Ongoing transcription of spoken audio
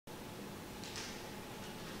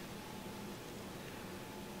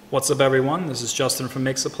What's up everyone, this is Justin from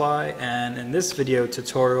Make Supply, and in this video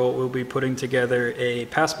tutorial we'll be putting together a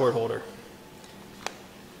passport holder.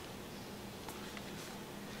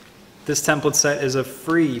 This template set is a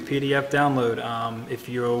free PDF download. If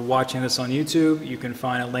you're watching this on YouTube, you can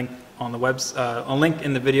find a link on the a link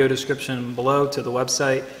in the video description below to the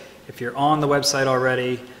website. If you're on the website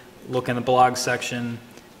already, look in the blog section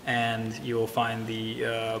and you will find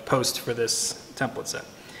the post for this template set.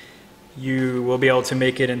 You will be able to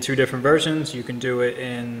make it in two different versions. You can do it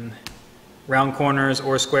in round corners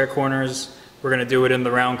or square corners. We're going to do it in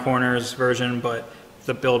the round corners version, but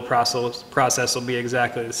the build process will be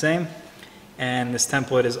exactly the same. And this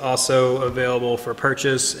template is also available for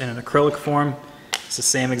purchase in an acrylic form. It's the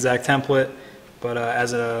same exact template, but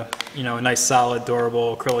as a nice solid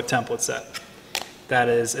durable acrylic template set. That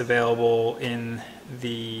is available in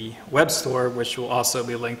the web store, which will also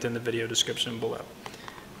be linked in the video description below.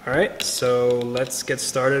 Alright, so let's get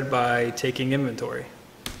started by taking inventory.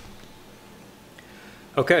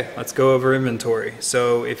 Okay, let's go over inventory.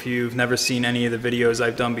 So if you've never seen any of the videos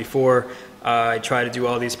I've done before, I try to do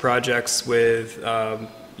all these projects with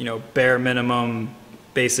bare minimum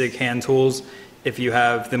basic hand tools. If you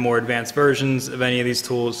have the more advanced versions of any of these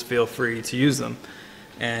tools, feel free to use them.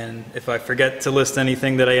 And if I forget to list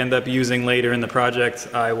anything that I end up using later in the project,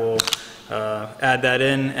 I will add that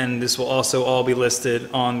in, and this will also all be listed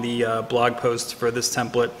on the blog post for this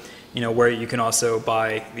template, where you can also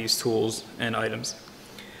buy these tools and items.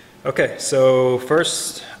 Okay, so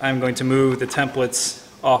first I'm going to move the templates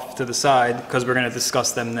off to the side because we're going to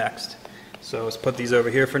discuss them next. So let's put these over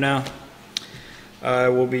here for now. I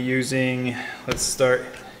will be using, let's start,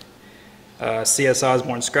 CS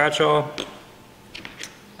Osborne Scratch Awl,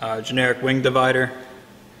 generic wing divider,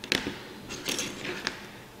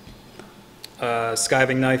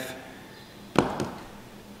 skiving knife,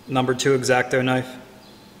 number 2 X-Acto knife.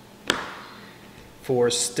 For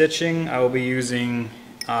stitching, I will be using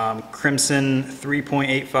Crimson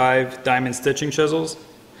 3.85 diamond stitching chisels.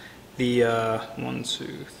 The 1,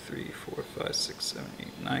 2, 3, 4, 5, 6, 7, 8,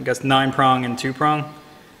 9, I guess 9 prong and 2 prong.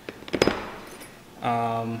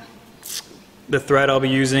 The thread I'll be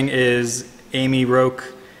using is Amy Roke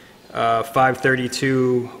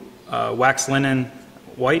 532 wax linen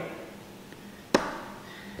white.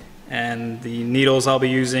 And the needles I'll be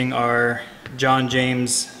using are John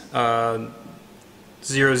James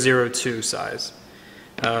 002 size.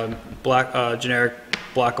 Generic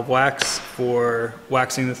block of wax for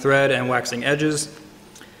waxing the thread and waxing edges.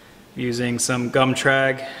 Using some gum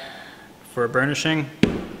trag for burnishing.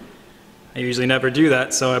 I usually never do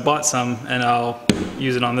that, so I bought some and I'll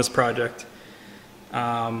use it on this project.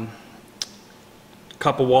 Cup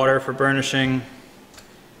of water for burnishing.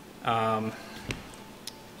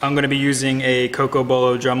 I'm going to be using a Coco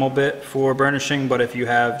Bolo Dremel bit for burnishing, but if you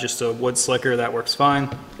have just a wood slicker, that works fine.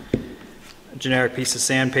 A generic piece of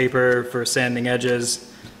sandpaper for sanding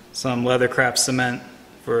edges, some Leathercraft cement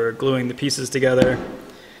for gluing the pieces together,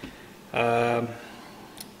 edge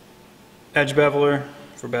beveler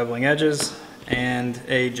for beveling edges, and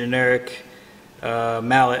a generic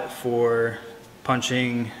mallet for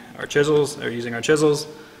punching our chisels, or using our chisels.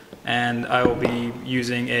 And I will be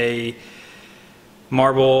using a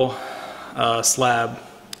marble slab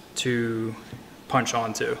to punch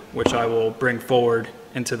onto, which I will bring forward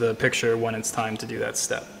into the picture when it's time to do that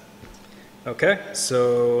step. Okay,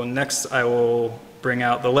 so next I will bring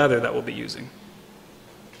out the leather that we'll be using.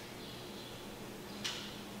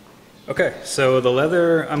 Okay, so the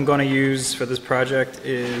leather I'm going to use for this project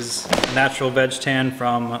is Natural Veg Tan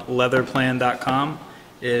from leatherplan.com.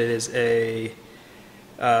 It is a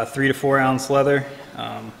 3 to 4 ounce leather.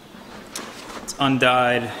 It's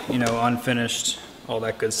undyed, unfinished, all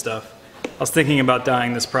that good stuff. I was thinking about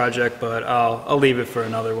dyeing this project, but I'll leave it for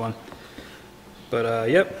another one. But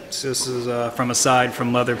yep, so this is from Aside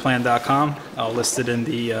from leatherplan.com. I'll list it in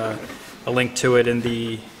the a link to it in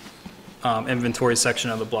the inventory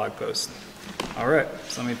section of the blog post. All right,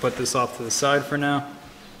 so let me put this off to the side for now.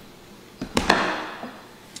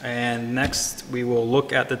 And next we will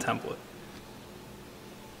look at the template.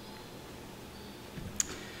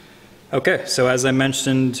 Okay, so as I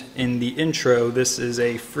mentioned in the intro, this is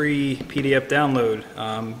a free PDF download.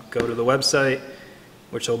 Go to the website,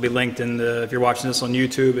 which will be linked in the, if you're watching this on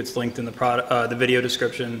YouTube, it's linked in the video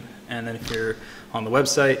description, and then if you're on the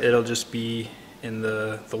website, it'll just be in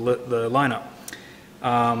the lineup.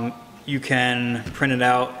 You can print it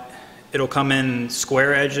out. It'll come in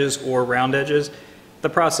square edges or round edges. The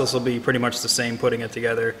process will be pretty much the same putting it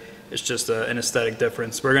together. It's just an aesthetic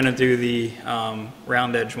difference. We're going to do the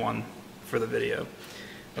round edge one for the video.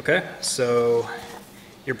 Okay, so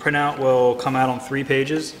Your printout will come out on 3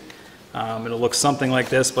 pages. It'll look something like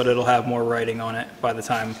this, but it'll have more writing on it by the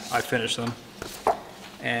time I finish them.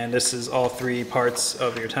 And this is all 3 parts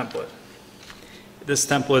of your template. This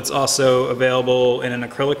template's also available in an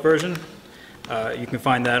acrylic version. You can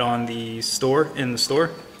find that on the store, in the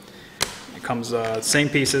store. It comes same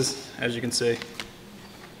pieces, as you can see.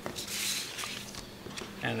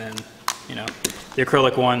 And then, you know, the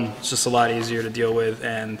acrylic one is just a lot easier to deal with,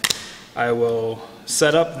 and I will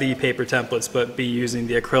set up the paper templates but be using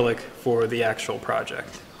the acrylic for the actual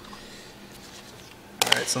project.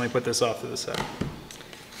 Alright, so let me put this off to the side.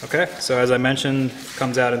 Okay, so as I mentioned, it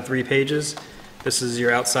comes out in 3 pages. This is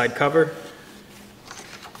your outside cover.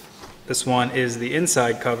 This one is the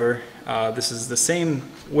inside cover. This is the same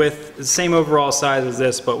width, the same overall size as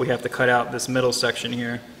this, but we have to cut out this middle section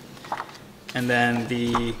here. And then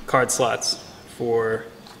the card slots for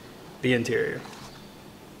the interior.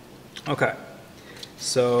 Okay,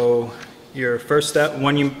 so your first step,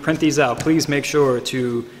 when you print these out, please make sure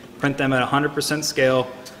to print them at 100% scale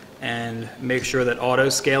and make sure that auto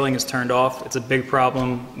scaling is turned off. It's a big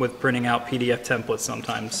problem with printing out PDF templates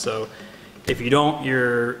sometimes. So if you don't,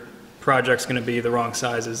 your project's going to be the wrong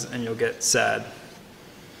sizes and you'll get sad.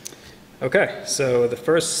 Okay, so the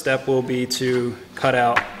first step will be to cut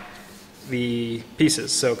out the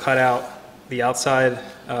pieces. So cut out the outside,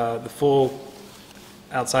 the full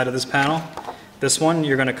outside of this panel. This one,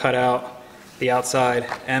 you're going to cut out the outside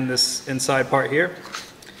and this inside part here,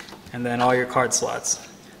 and then all your card slots.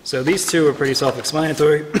 So these two are pretty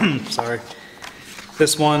self-explanatory. Sorry.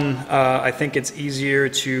 This one, I think it's easier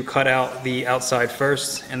to cut out the outside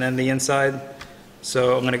first and then the inside.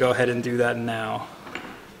 So I'm going to go ahead and do that now.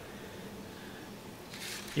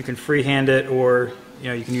 You can freehand it, or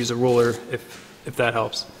you can use a ruler if that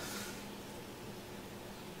helps.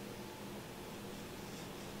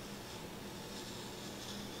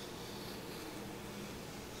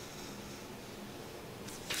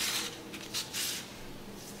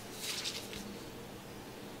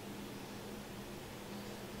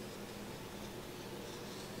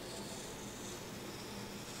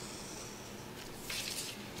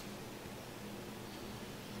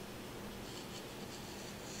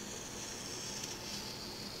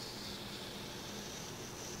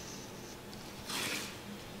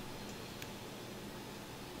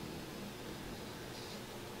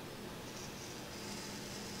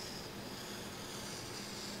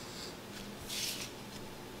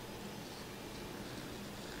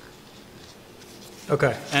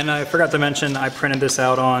 Okay, and I forgot to mention I printed this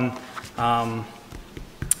out on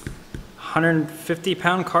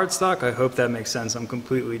 150-pound cardstock. I hope that makes sense. I'm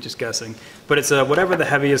completely just guessing. But it's whatever the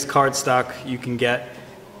heaviest cardstock you can get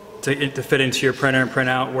to fit into your printer and print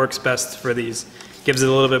out works best for these. Gives it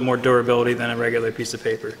a little bit more durability than a regular piece of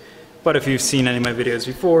paper. But if you've seen any of my videos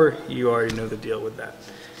before, you already know the deal with that.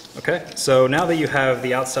 Okay, so now that you have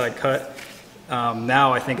the outside cut,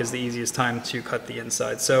 now I think is the easiest time to cut the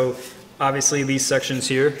inside. So obviously these sections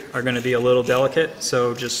here are going to be a little delicate,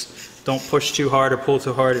 so just don't push too hard or pull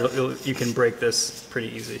too hard. You can break this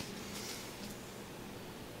pretty easy.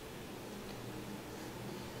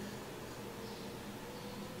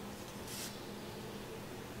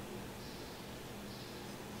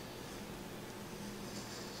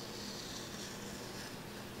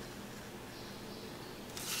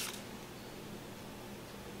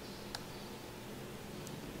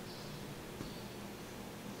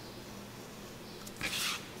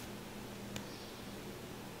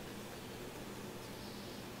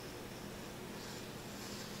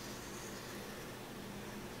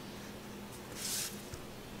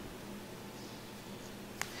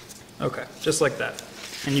 Okay, just like that.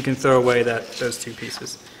 And you can throw away those 2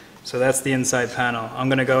 pieces. So that's the inside panel. I'm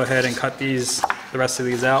going to go ahead and cut the rest of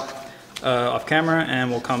these out off camera, and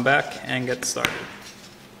we'll come back and get started.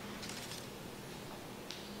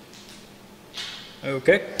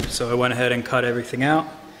 Okay, so I went ahead and cut everything out.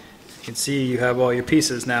 You can see you have all your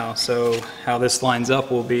pieces now. So how this lines up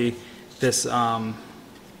will be this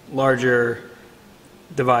larger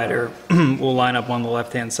divider will line up on the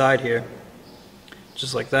left-hand side here,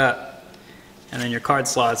 just like that. And then your card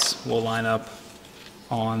slots will line up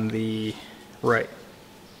on the right.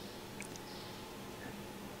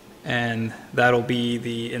 And that'll be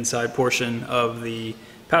the inside portion of the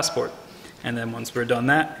passport. And then once we're done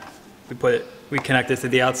that, we connect it to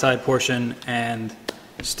the outside portion and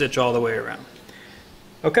stitch all the way around.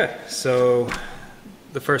 Okay, so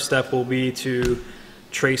the first step will be to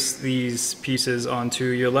trace these pieces onto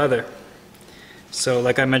your leather. So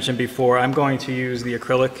like I mentioned before, I'm going to use the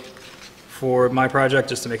acrylic for my project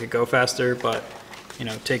just to make it go faster, but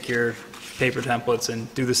take your paper templates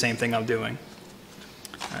and do the same thing I'm doing.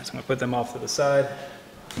 All right, so I'm going to put them off to the side.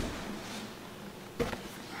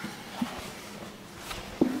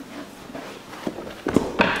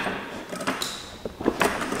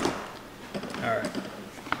 All right.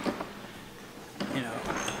 You know,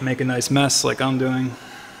 make a nice mess like I'm doing.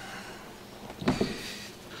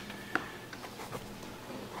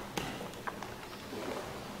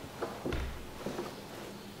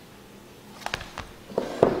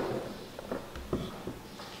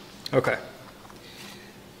 Okay.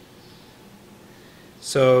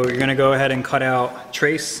 So you're going to go ahead and cut out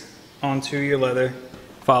trace onto your leather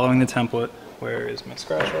following the template. Where is my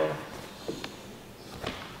scratch off?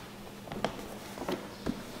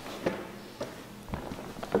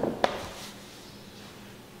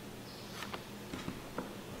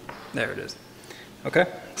 There it is. Okay,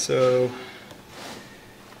 so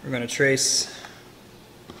we're going to trace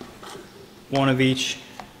one of each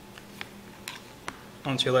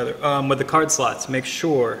onto your leather. With the card slots, make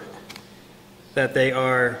sure that they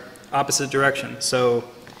are opposite direction. So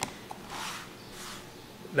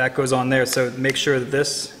that goes on there. So make sure that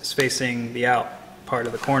this is facing the out part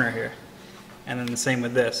of the corner here. And then the same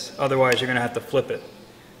with this. Otherwise, you're going to have to flip it.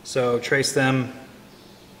 So trace them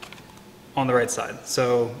on the right side.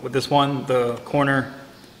 So with this one, the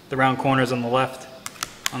round corner is on the left.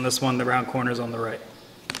 On this one, the round corner is on the right.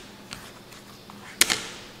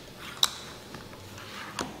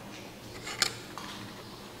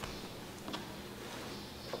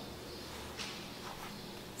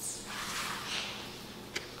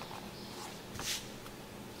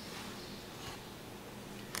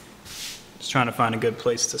 Trying to find a good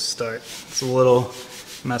place to start. It's a little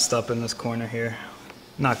messed up in this corner here.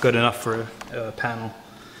 Not good enough for a panel.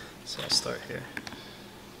 So I'll start here.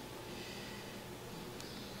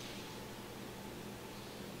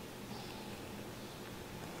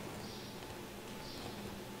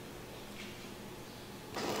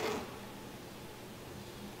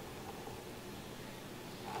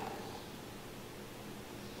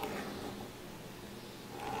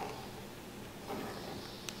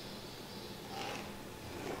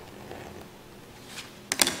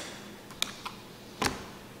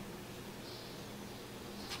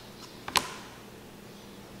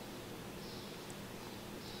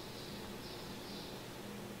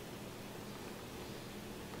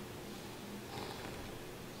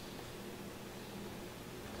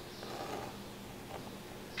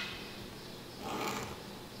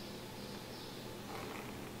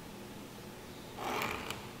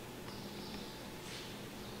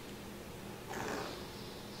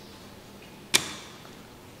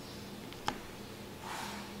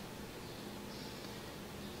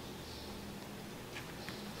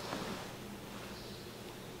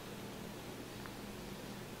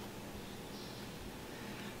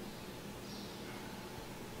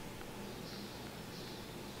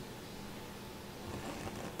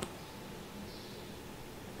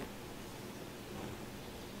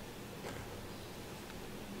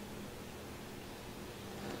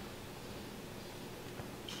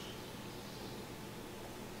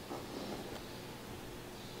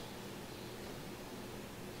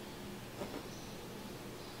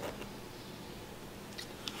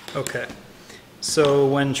 Okay, so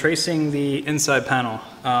when tracing the inside panel,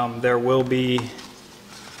 there will be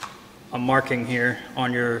a marking here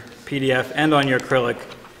on your PDF and on your acrylic.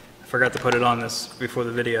 I forgot to put it on this before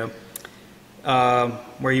the video,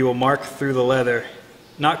 where you will mark through the leather,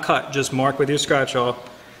 not cut, just mark with your scratch awl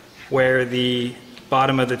where the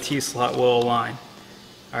bottom of the T-slot will align.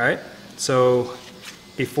 All right, so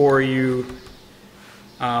before you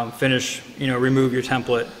finish, remove your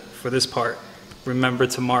template for this part, remember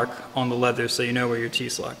to mark on the leather so you know where your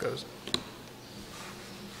T-slot goes.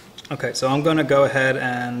 Okay, so I'm going to go ahead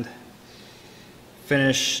and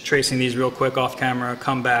finish tracing these real quick off camera,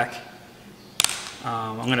 come back.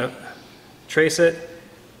 I'm going to trace it,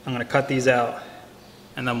 I'm going to cut these out,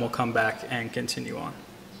 and then we'll come back and continue on.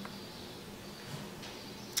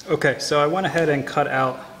 Okay, so I went ahead and cut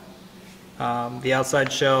out the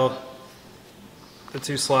outside shell, the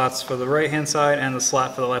two slots for the right hand side and the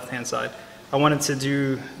slot for the left hand side. I wanted to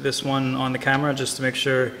do this one on the camera just to make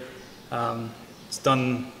sure it's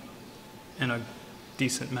done in a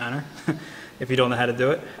decent manner if you don't know how to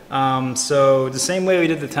do it. So the same way we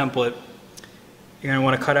did the template, you're going to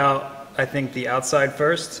want to cut out, I think, the outside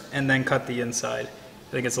first and then cut the inside.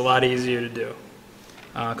 I think it's a lot easier to do.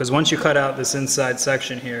 Because once you cut out this inside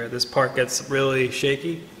section here, this part gets really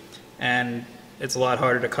shaky and it's a lot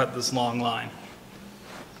harder to cut this long line.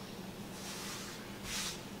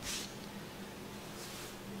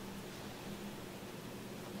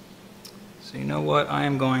 So you know what, I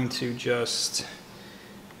am going to just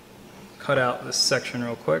cut out this section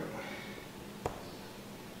real quick.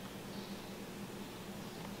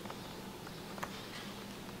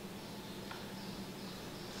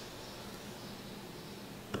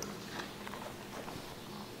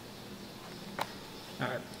 All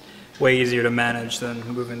right, way easier to manage than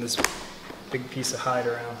moving this big piece of hide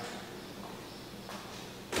around.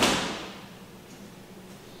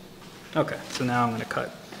 Okay, so now I'm going to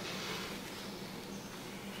cut.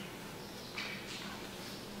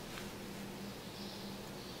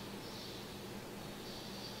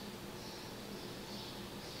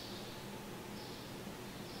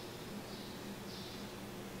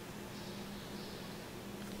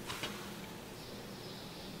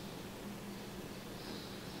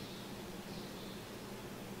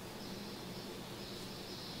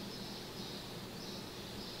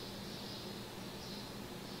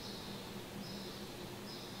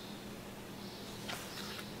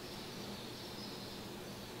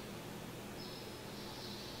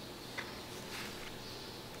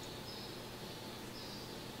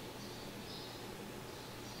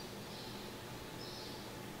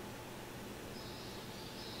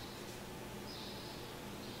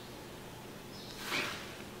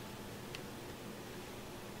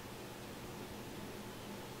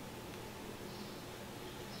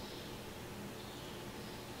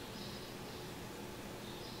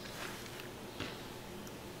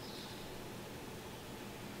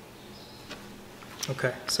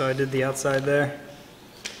 Okay, so I did the outside there,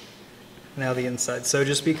 now the inside. So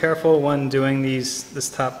just be careful when doing this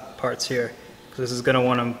top parts here, because this is going to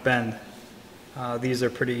want to bend. These are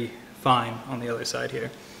pretty fine on the other side here.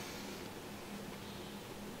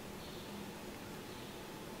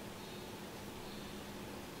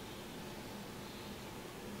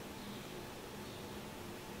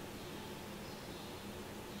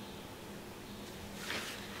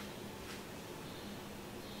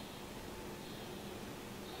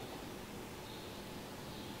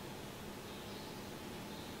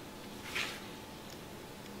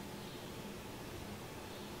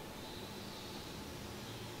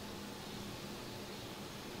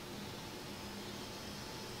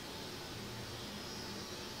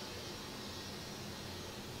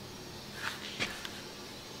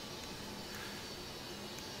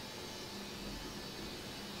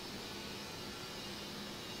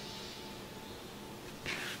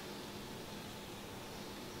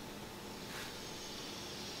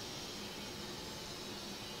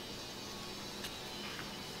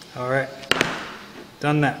 All right,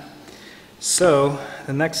 done that. So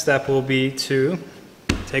the next step will be to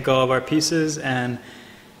take all of our pieces and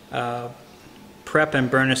prep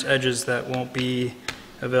and burnish edges that won't be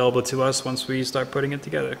available to us once we start putting it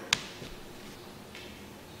together.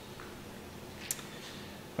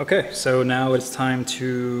 Okay, so now it's time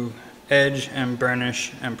to edge and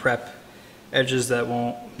burnish and prep edges that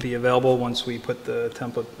won't be available once we put the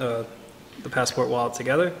template, the passport wallet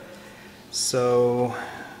together. So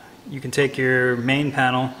you can take your main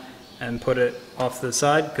panel and put it off to the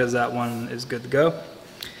side because that one is good to go.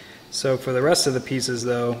 So for the rest of the pieces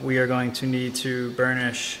though, we are going to need to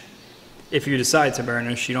burnish, if you decide to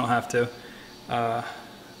burnish, you don't have to,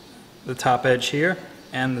 the top edge here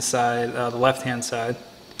and the side, the left-hand side,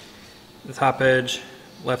 the top edge,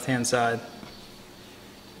 left-hand side,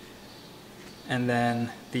 and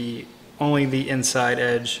then only the inside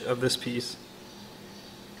edge of this piece,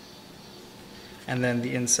 and then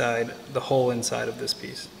the inside, the whole inside of this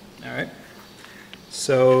piece. All right.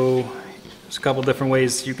 So there's a couple different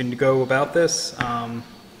ways you can go about this.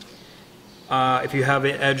 If you have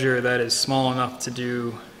an edger that is small enough to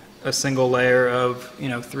do a single layer of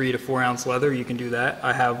 3 to 4 ounce leather, you can do that.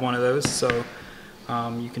 I have one of those, so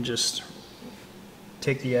you can just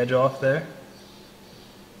take the edge off there.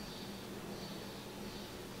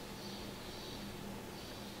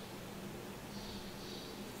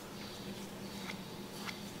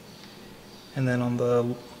 And then on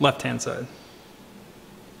the left-hand side.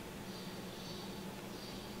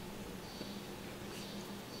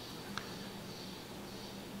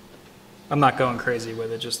 I'm not going crazy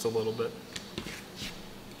with it, just a little bit.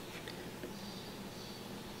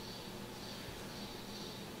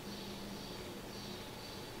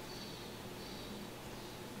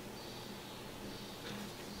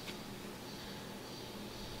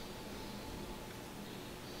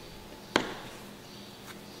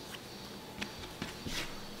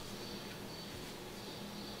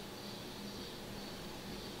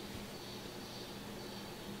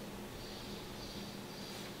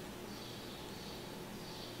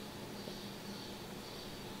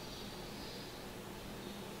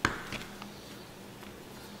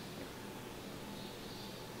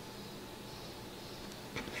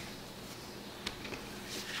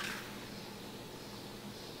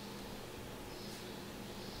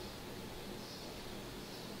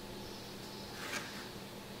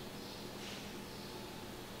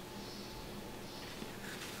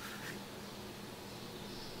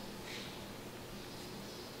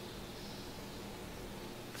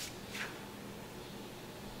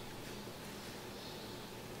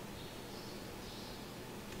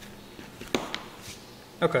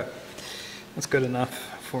 Okay, that's good enough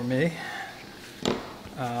for me.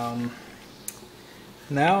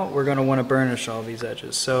 Now we're going to want to burnish all these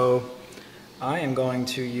edges. So I am going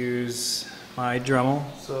to use my Dremel.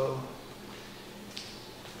 So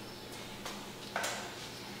I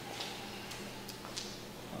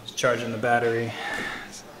was charging the battery.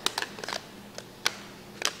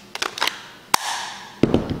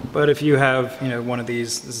 But if you have, one of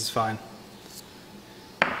these, this is fine.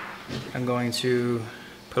 I'm going to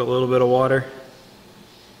put a little bit of water.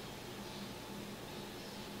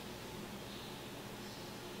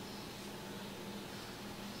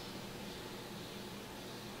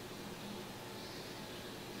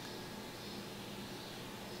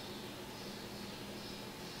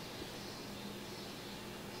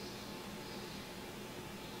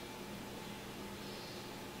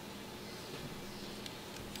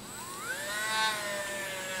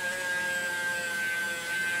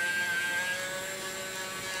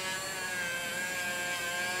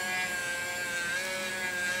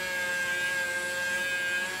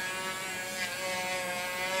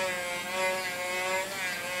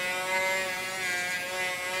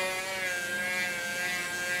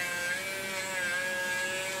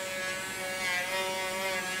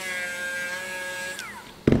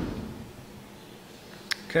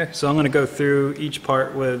 Okay, so I'm going to go through each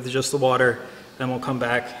part with just the water, then we'll come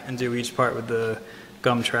back and do each part with the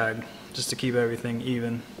gum trag, just to keep everything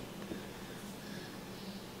even.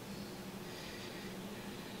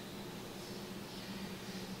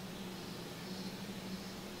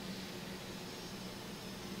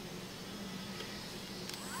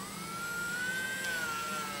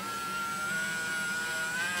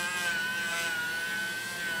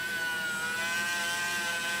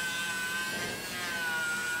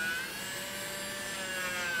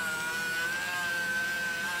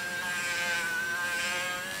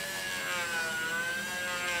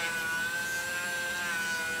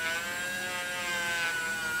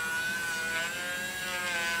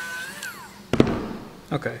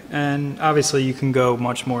 Okay, and obviously you can go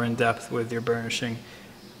much more in depth with your burnishing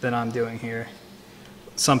than I'm doing here.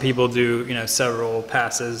 Some people do, several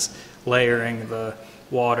passes, layering the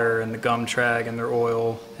water and the gum trag and their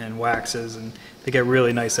oil and waxes, and they get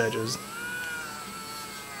really nice edges.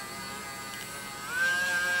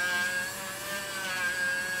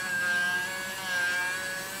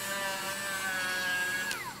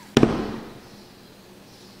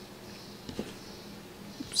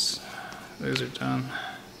 Oops. Those are done.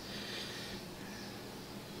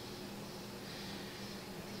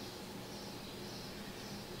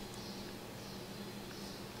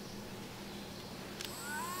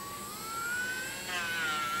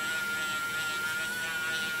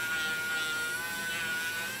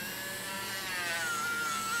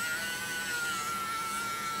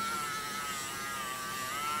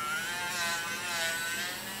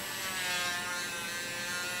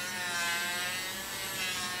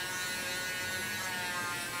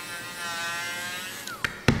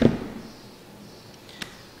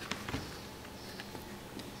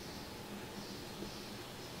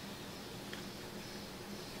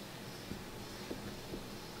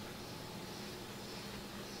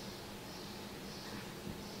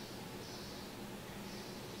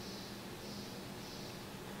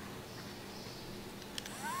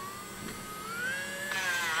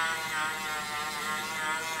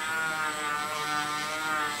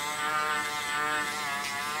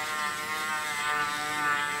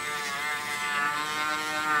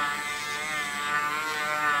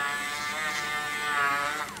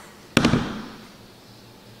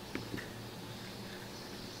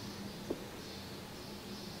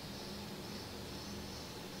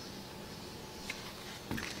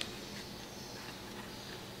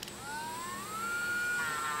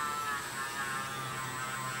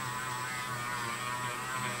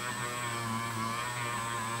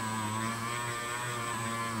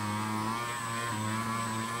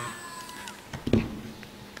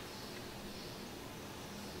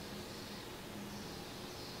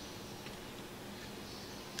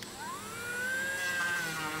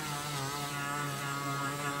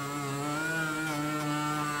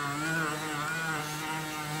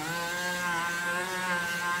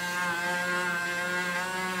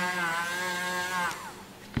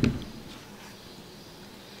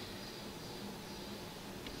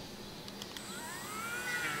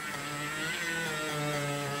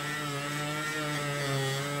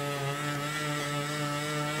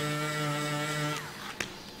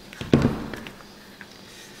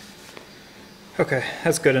 Okay,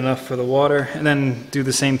 that's good enough for the water. And then do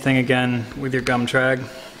the same thing again with your gum trag.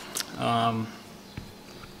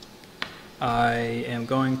 I am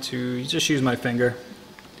going to just use my finger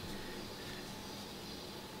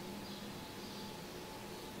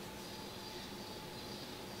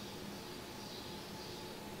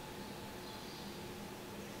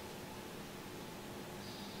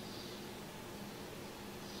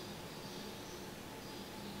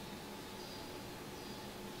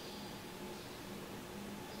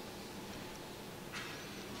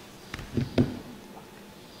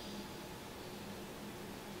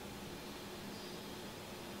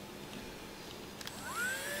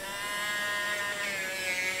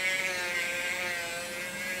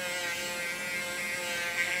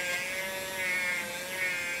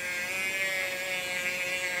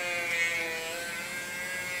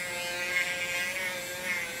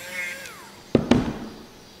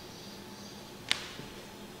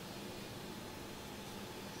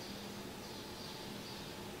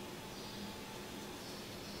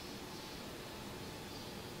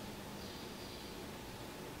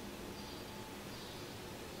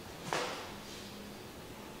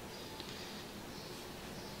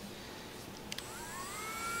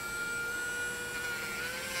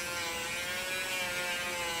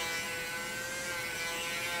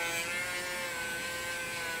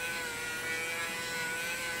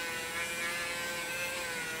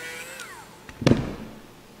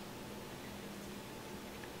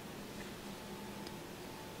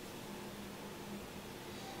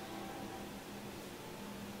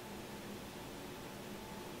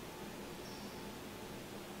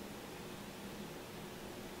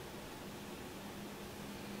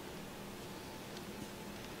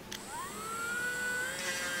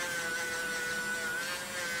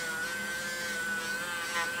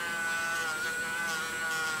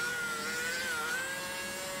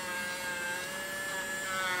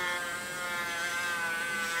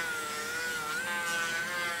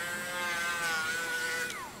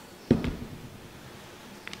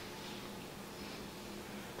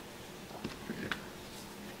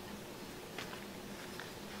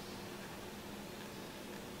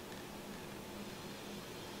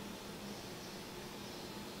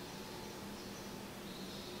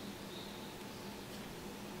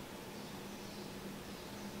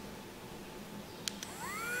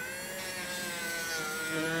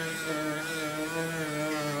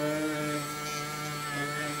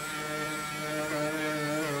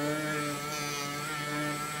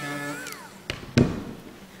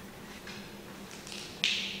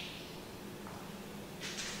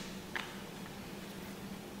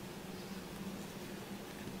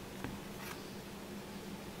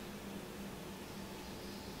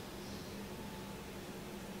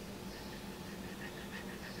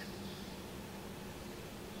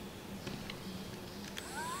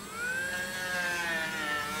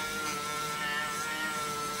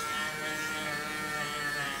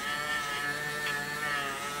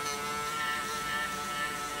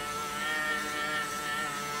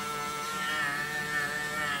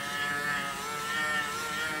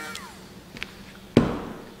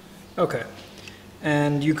Okay,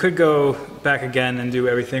 and you could go back again and do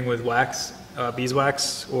everything with wax,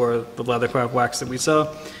 beeswax, or the leathercraft wax that we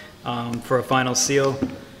saw for a final seal.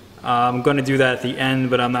 I'm going to do that at the end,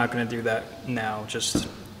 but I'm not going to do that now, just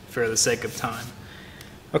for the sake of time.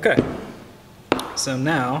 Okay, so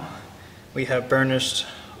now we have burnished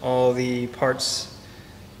all the parts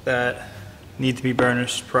that need to be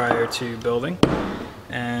burnished prior to building,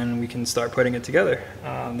 and we can start putting it together.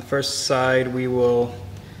 The first side we will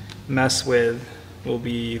mess with will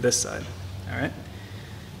be this side, all right?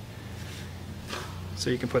 So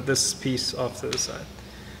you can put this piece off to the side.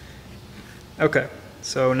 Okay,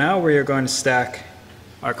 so now we are going to stack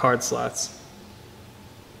our card slots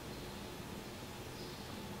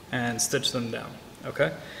and stitch them down,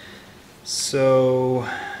 okay? So,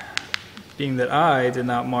 being that I did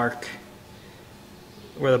not mark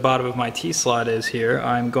where the bottom of my T-slot is here,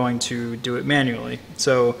 I'm going to do it manually.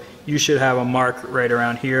 So you should have a mark right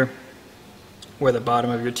around here where the bottom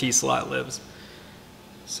of your T-slot lives.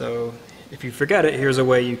 So if you forget it, here's a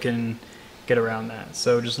way you can get around that.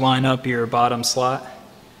 So just line up your bottom slot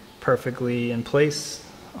perfectly in place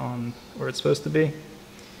on where it's supposed to be,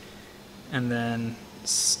 and then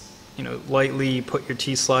lightly put your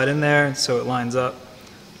T-slot in there so it lines up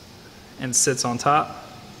and sits on top,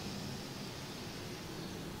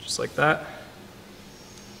 just like that.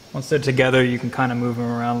 Once they're together, you can kind of move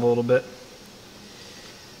them around a little bit.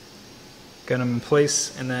 Get them in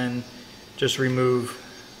place, and then just remove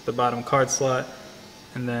the bottom card slot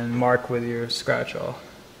and then mark with your scratch awl.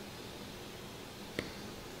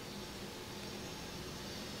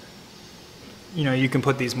 You can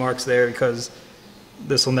put these marks there because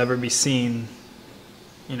this will never be seen,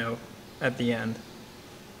 at the end.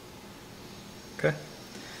 Okay?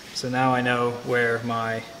 So now I know where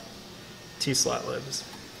my T-slot lives.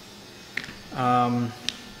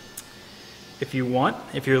 If you want,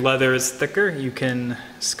 if your leather is thicker, you can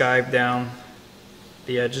skive down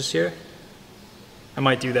the edges here. I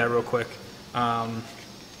might do that real quick. You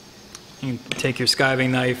can take your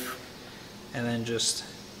skiving knife and then just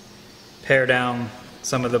pare down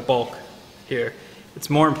some of the bulk here. It's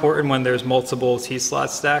more important when there's multiple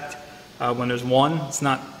T-slots stacked. When there's one, it's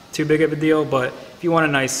not too big of a deal, but if you want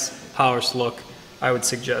a nice polished look, I would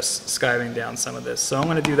suggest skiving down some of this. So I'm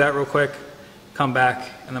going to do that real quick, come back,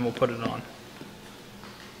 and then we'll put it on.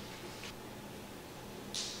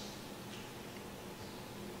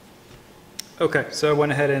 Okay, so I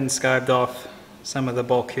went ahead and skived off some of the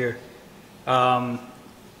bulk here. I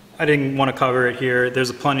didn't want to cover it here.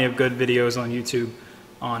 There's plenty of good videos on YouTube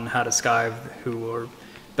on how to skive who are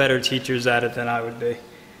better teachers at it than I would be.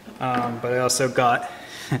 But I also got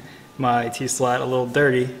my T-slot a little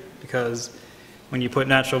dirty because when you put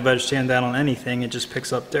natural veg tan down on anything, it just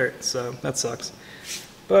picks up dirt, so that sucks.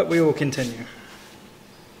 But we will continue.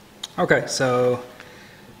 Okay, so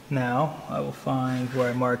now I will find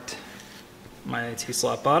where I marked my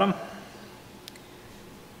T-slot bottom.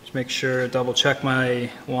 Just make sure, double check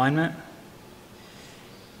my alignment,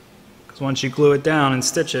 because once you glue it down and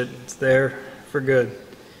stitch it, it's there for good.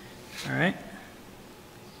 All right.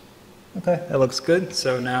 Okay, that looks good.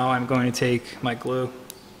 So now I'm going to take my glue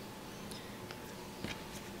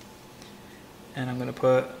and I'm going to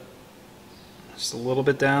put just a little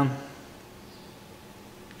bit down.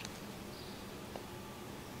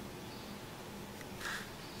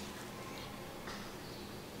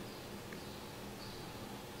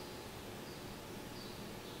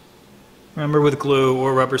 Remember, with glue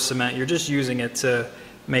or rubber cement, you're just using it to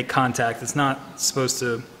make contact. It's not supposed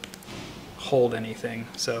to hold anything,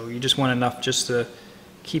 so you just want enough just to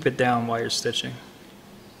keep it down while you're stitching.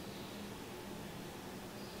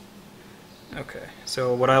 Okay,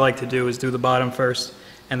 so what I like to do is do the bottom first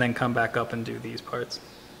and then come back up and do these parts.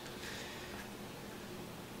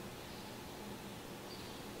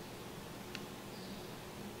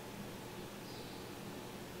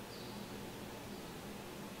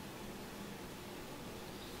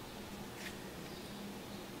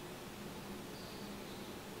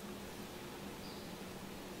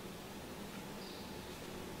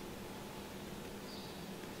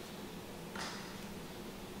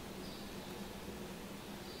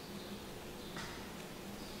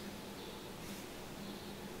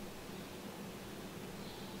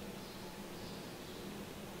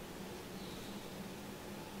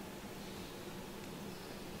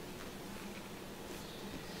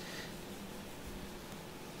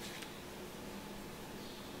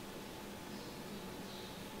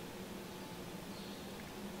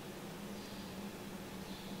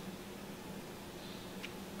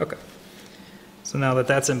 Okay, so now that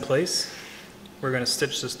that's in place, we're going to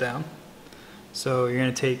stitch this down. So you're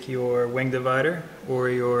going to take your wing divider or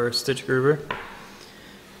your stitch groover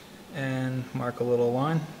and mark a little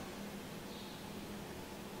line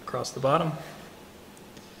across the bottom.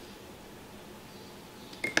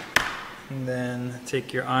 And then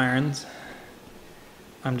take your irons.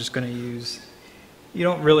 I'm just going to use, you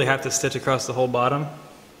don't really have to stitch across the whole bottom.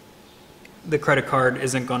 The credit card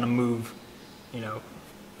isn't going to move,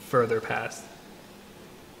 further past.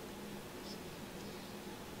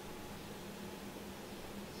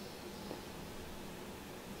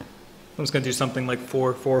 I'm just going to do something like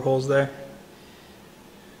four holes there.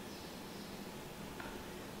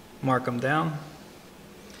 Mark them down.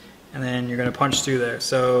 And then you're going to punch through there.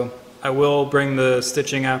 So I will bring the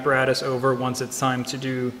stitching apparatus over once it's time to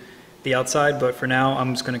do the outside, but for now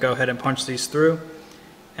I'm just going to go ahead and punch these through,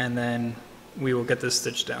 and then we will get this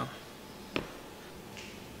stitched down.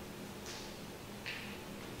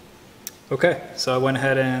 Okay, so I went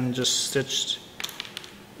ahead and just stitched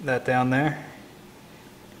that down there.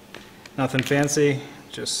 Nothing fancy,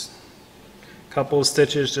 just a couple of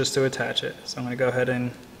stitches just to attach it. So I'm going to go ahead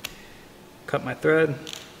and cut my thread.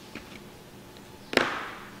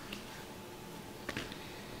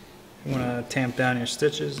 You want to tamp down your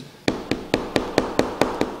stitches.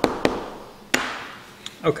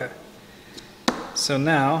 Okay, so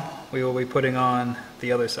now we will be putting on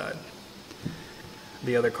the other side,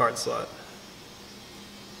 the other card slot.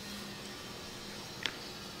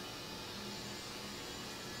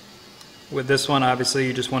 With this one, obviously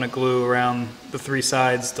you just want to glue around the three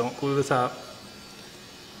sides, don't glue the top.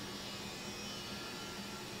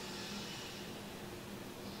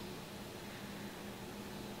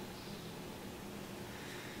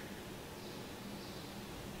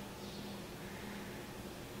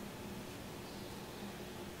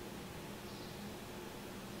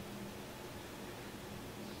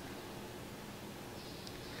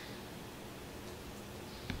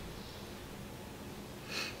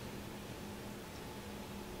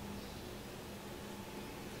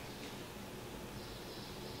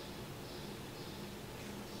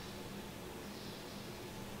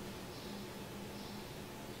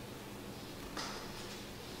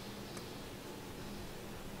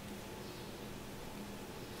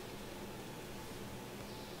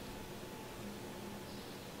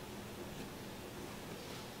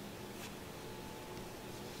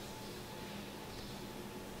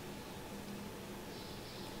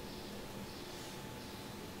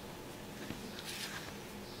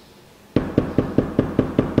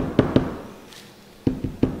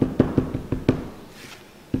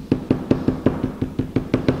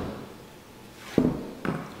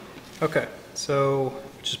 Okay, so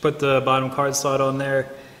just put the bottom card slot on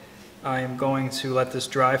there. I am going to let this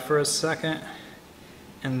dry for a second,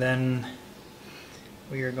 and then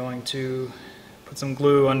we are going to put some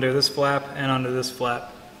glue under this flap and under this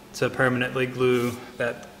flap to permanently glue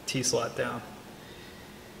that T-slot down.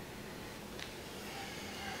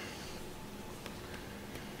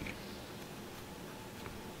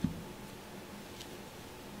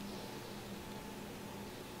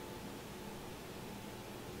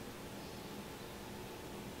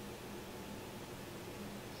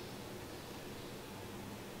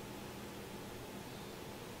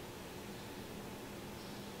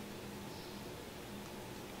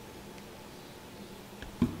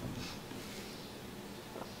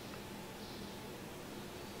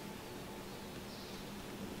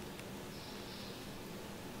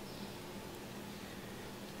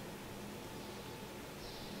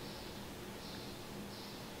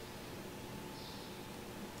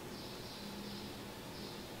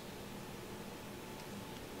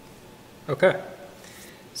 Okay,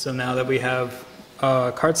 so now that we have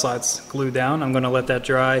card slots glued down, I'm going to let that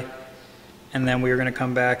dry, and then we are going to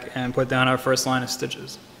come back and put down our first line of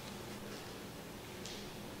stitches.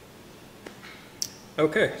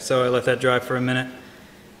 Okay, so I let that dry for a minute.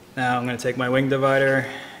 Now I'm going to take my wing divider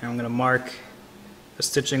and I'm going to mark a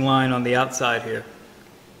stitching line on the outside here.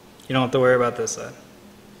 You don't have to worry about this side.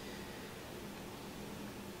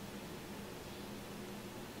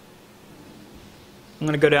 I'm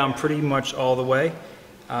going to go down pretty much all the way.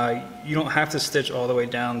 You don't have to stitch all the way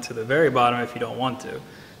down to the very bottom if you don't want to.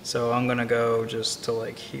 So I'm going to go just to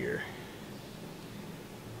like here.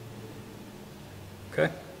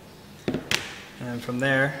 Okay? And then from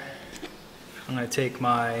there, I'm going to take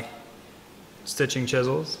my stitching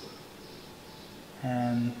chisels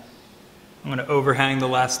and I'm going to overhang the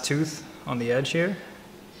last tooth on the edge here.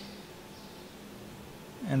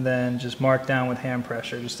 And then just mark down with hand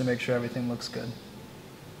pressure just to make sure everything looks good.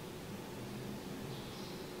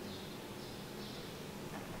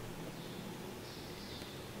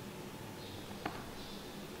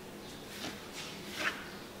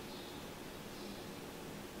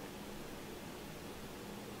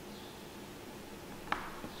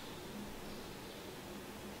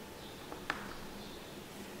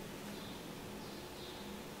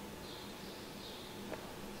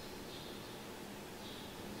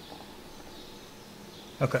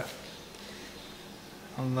 Okay.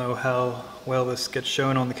 I don't know how well this gets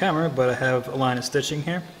shown on the camera, but I have a line of stitching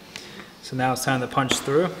here. So now it's time to punch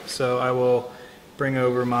through. So I will bring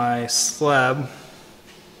over my slab.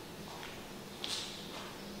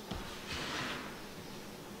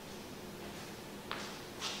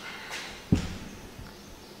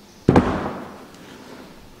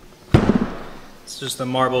 It's just a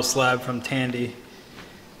marble slab from Tandy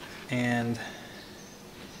and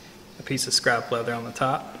a piece of scrap leather on the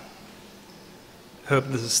top. Hope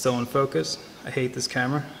this is still in focus. I hate this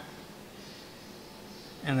camera.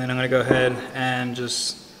 And then I'm going to go ahead and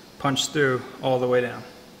just punch through all the way down.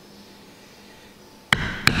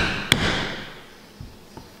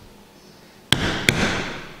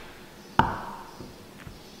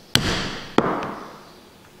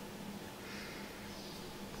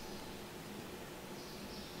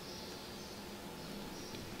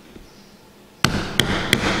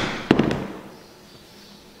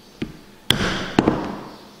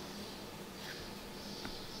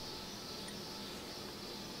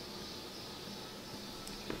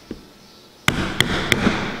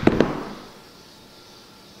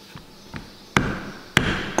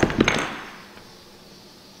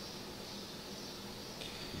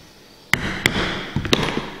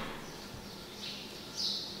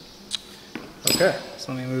 Okay,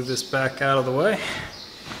 so let me move this back out of the way.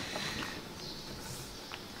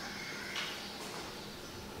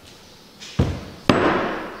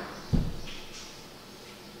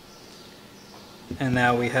 And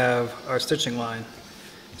now we have our stitching line.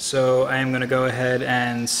 So I am going to go ahead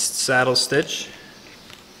and saddle stitch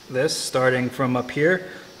this starting from up here.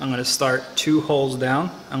 I'm going to start 2 holes down.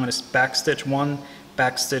 I'm going to back stitch 1,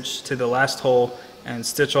 back stitch to the last hole, and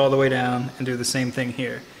stitch all the way down and do the same thing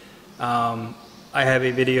here. I have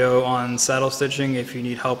a video on saddle stitching if you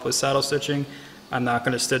need help with saddle stitching. I'm not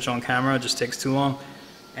going to stitch on camera, it just takes too long.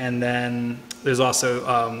 And then there's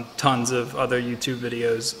also tons of other YouTube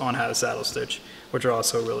videos on how to saddle stitch, which are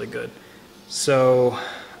also really good. So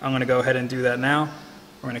I'm going to go ahead and do that now.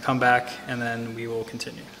 We're going to come back and then we will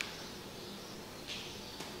continue.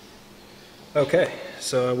 Okay,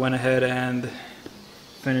 so I went ahead and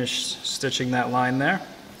finished stitching that line there.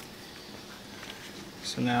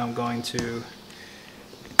 So now I'm going to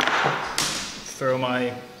throw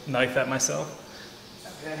my knife at myself.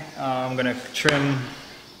 Okay. I'm going to trim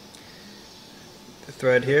the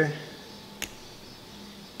thread here.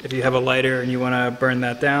 If you have a lighter and you want to burn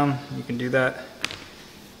that down, you can do that.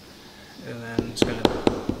 And then I'm just going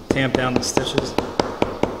to tamp down the stitches.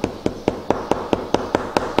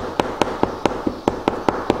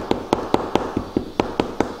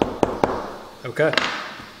 Okay.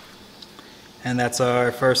 And that's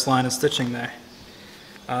our first line of stitching there.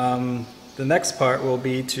 The next part will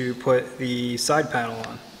be to put the side panel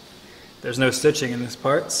on. There's no stitching in this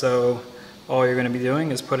part, so all you're going to be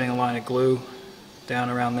doing is putting a line of glue down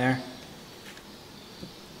around there.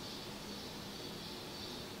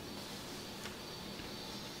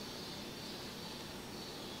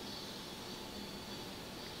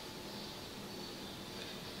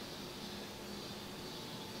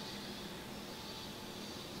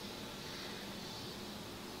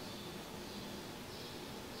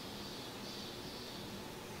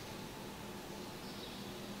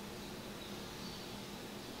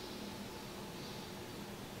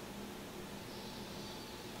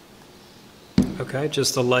 Okay,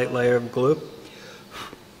 just a light layer of glue.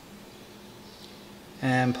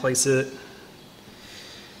 And place it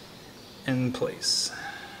in place.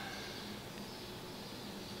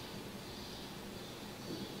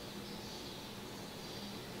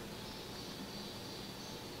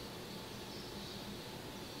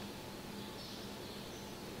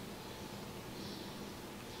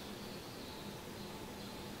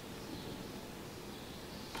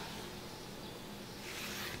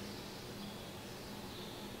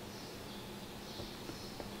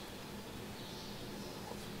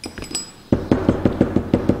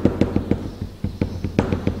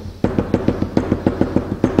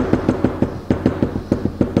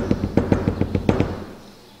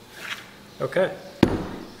 Okay,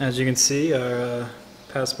 as you can see, our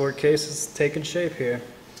passport case is taking shape here.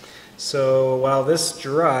 So while this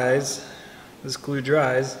dries, this glue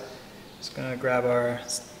dries, I'm just going to grab our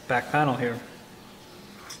back panel here.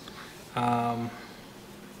 If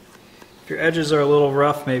your edges are a little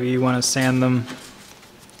rough, maybe you want to sand them.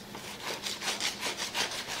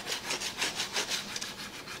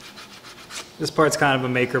 This part's kind of a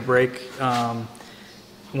make or break.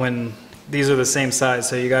 When these are the same size,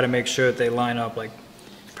 so you got to make sure that they line up like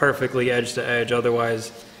perfectly edge to edge,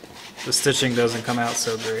 otherwise the stitching doesn't come out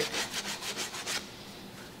so great.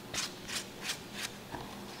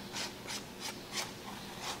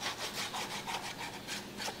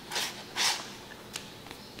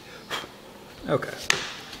 Okay.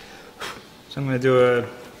 So I'm going to do a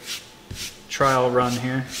trial run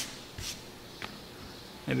here.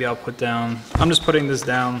 Maybe I'll put down, I'm just putting this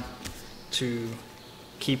down to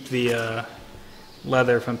keep the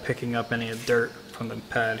leather from picking up any dirt from the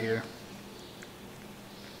pad here.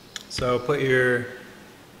 So put your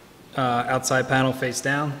outside panel face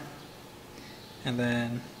down and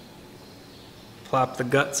then plop the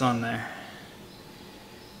guts on there.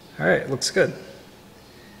 Alright, looks good.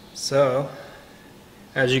 So,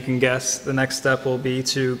 as you can guess, the next step will be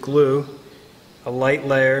to glue a light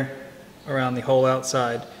layer around the whole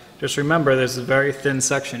outside. Just remember there's a very thin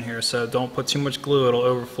section here, so don't put too much glue, it'll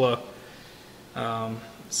overflow.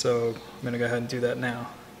 So I'm going to go ahead and do that now.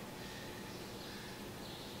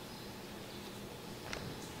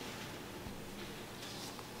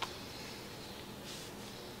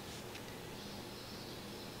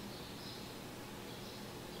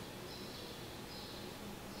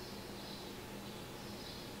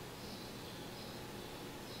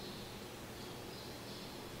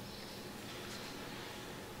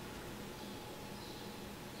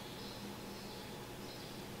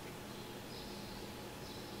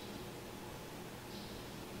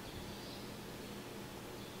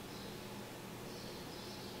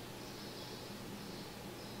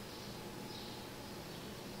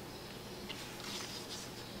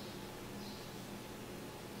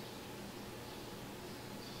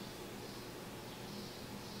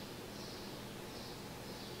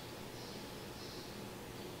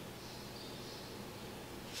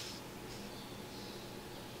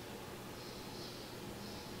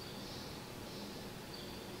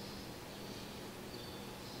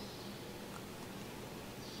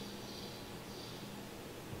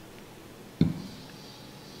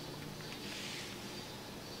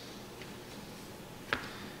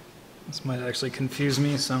 This might actually confuse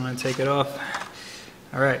me, so I'm going to take it off.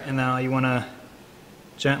 Alright, and now you want to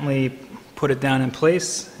gently put it down in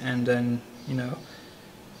place and then,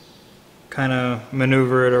 kind of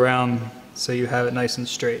maneuver it around so you have it nice and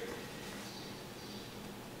straight.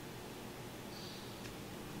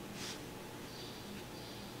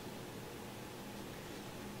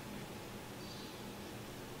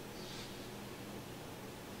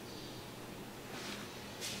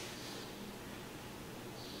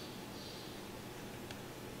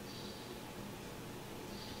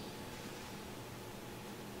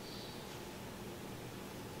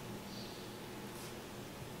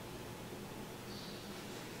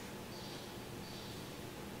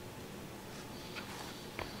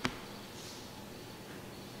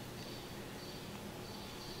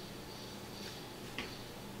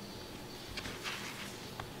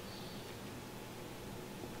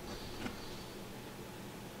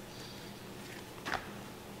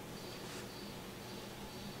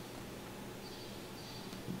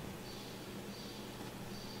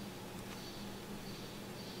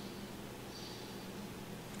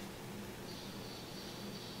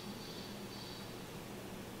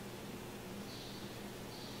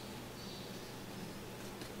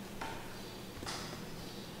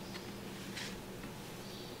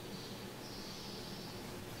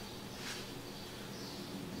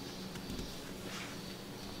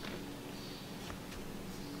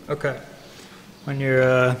 Okay, when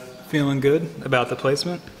you're feeling good about the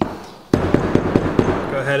placement,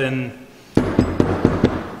 go ahead and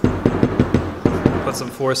put some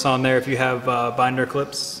force on there. If you have binder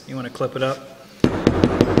clips, you want to clip it up, you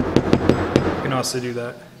can also do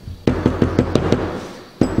that.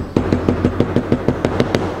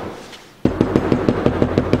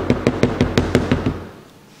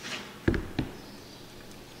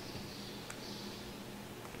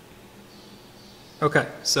 Okay,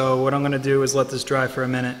 so what I'm going to do is let this dry for a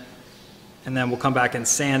minute, and then we'll come back and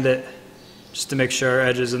sand it just to make sure our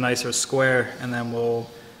edges are nice or square, and then we'll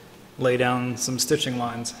lay down some stitching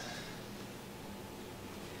lines.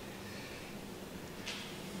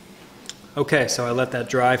 Okay, so I let that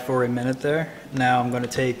dry for a minute there. Now I'm going to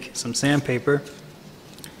take some sandpaper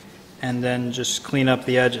and then just clean up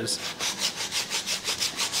the edges.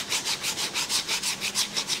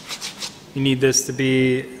 You need this to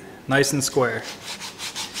be nice and square.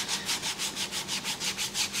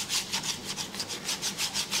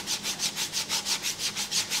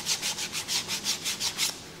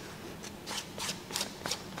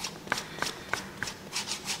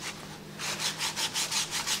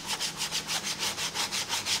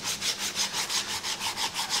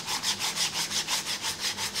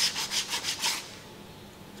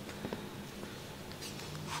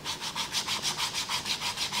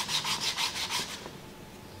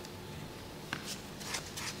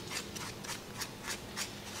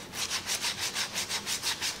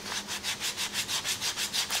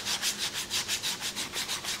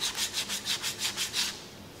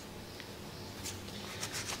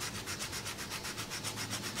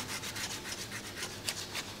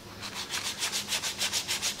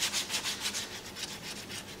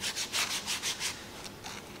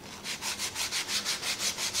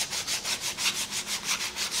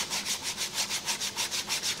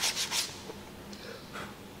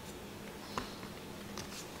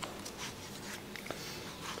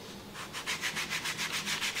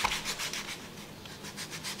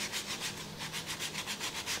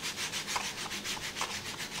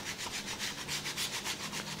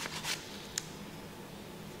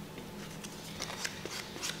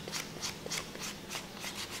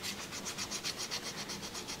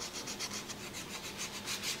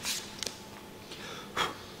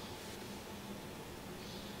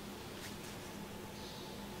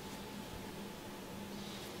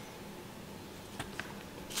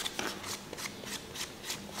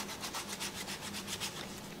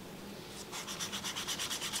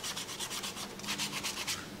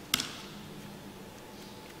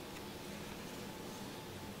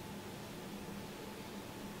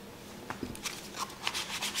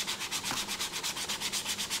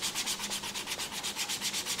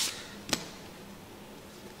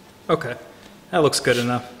 Okay, that looks good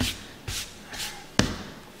enough.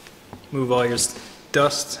 Move all your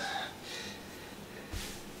dust.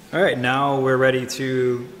 All right, now we're ready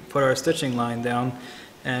to put our stitching line down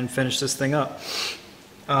and finish this thing up.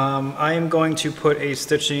 I am going to put a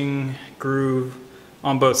stitching groove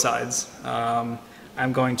on both sides. I'm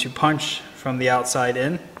going to punch from the outside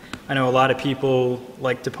in. I know a lot of people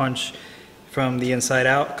like to punch from the inside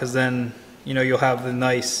out because then, you know, you'll have the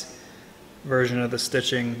nice version of the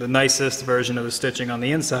stitching, the nicest version of the stitching on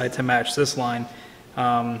the inside to match this line.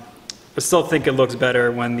 I still think it looks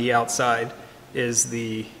better when the outside is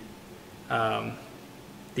the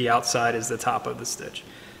outside is the top of the stitch.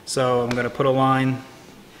 So I'm going to put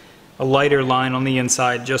a lighter line on the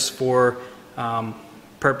inside just for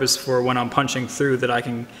purpose for when I'm punching through, that I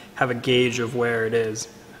can have a gauge of where it is,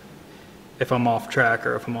 if I'm off track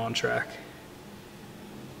or if I'm on track.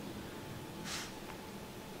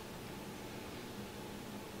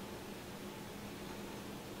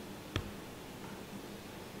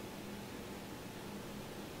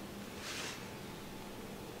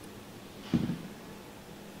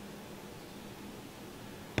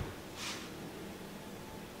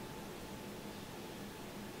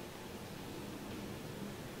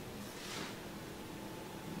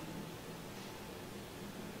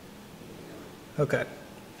 Okay,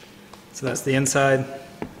 so that's the inside.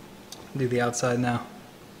 Do the outside now.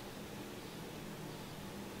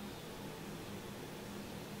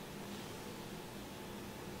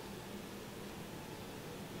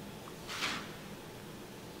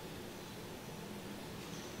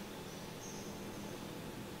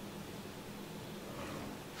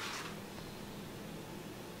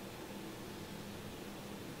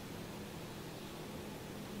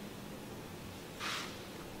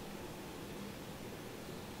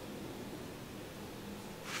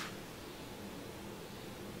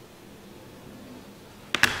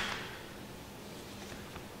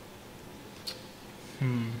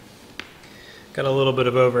 Got a little bit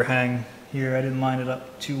of overhang here. I didn't line it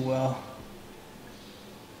up too well.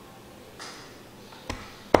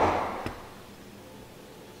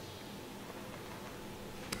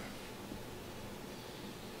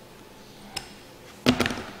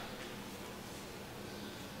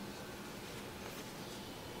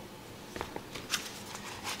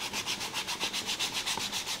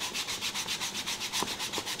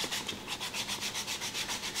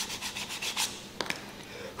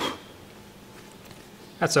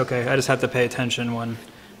 That's okay, I just have to pay attention when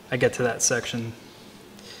I get to that section.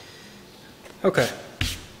 Okay,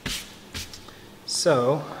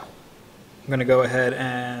 so I'm going to go ahead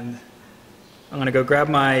and I'm going to go grab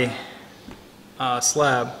my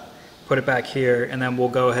slab, put it back here, and then we'll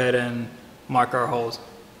go ahead and mark our holes.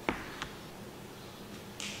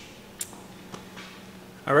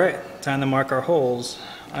 Alright, time to mark our holes.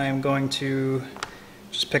 I am going to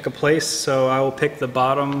just pick a place, so I will pick the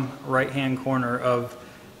bottom right hand corner of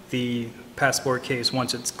the passport case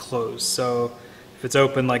once it's closed. So if it's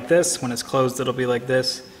open like this, when it's closed it'll be like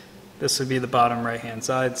this. This would be the bottom right hand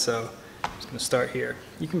side, so I'm just going to start here.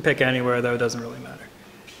 You can pick anywhere though, it doesn't really matter.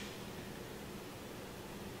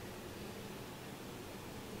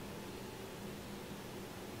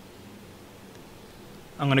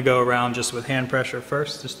 I'm going to go around just with hand pressure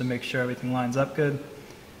first, just to make sure everything lines up good.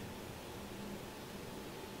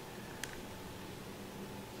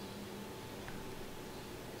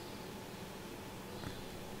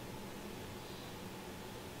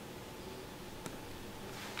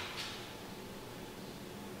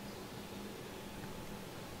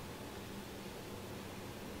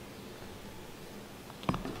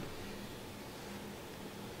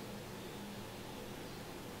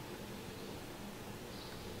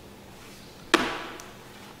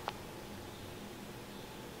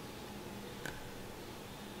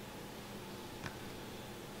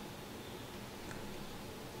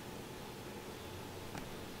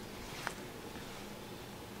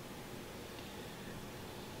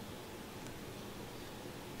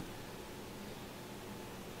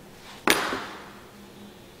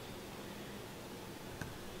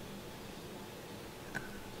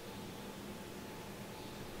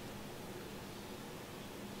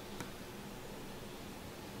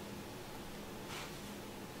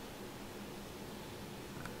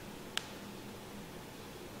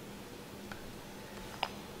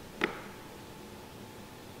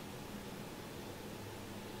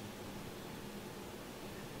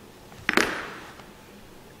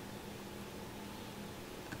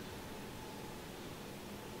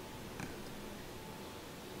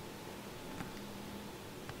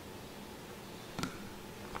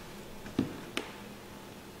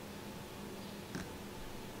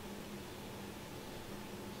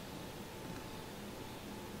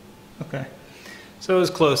 So it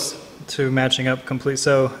was close to matching up complete.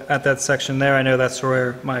 So at that section there, I know that's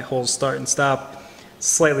where my holes start and stop.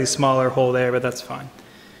 Slightly smaller hole there, but that's fine.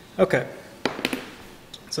 Okay.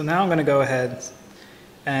 So now I'm going to go ahead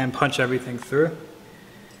and punch everything through.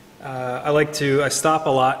 I stop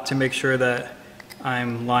a lot to make sure that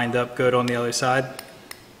I'm lined up good on the other side,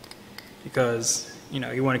 because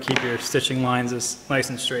you want to keep your stitching lines as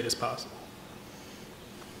nice and straight as possible.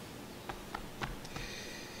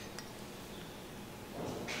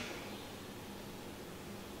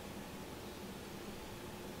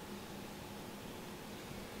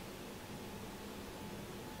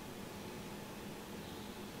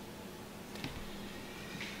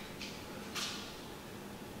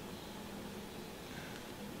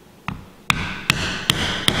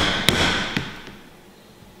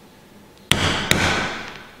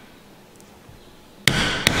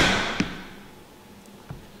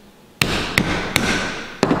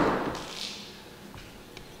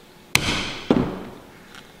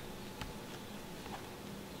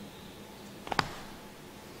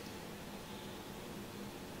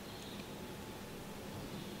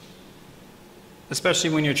 Especially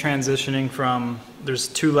when you're transitioning from, there's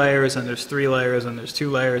 2 layers and there's 3 layers and there's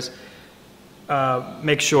 2 layers.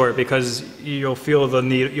 Make sure, because you'll feel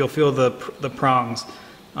the prongs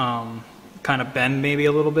kind of bend maybe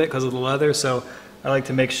a little bit because of the leather. So I like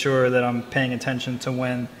to make sure that I'm paying attention to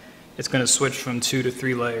when it's going to switch from 2 to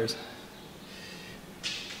 3 layers.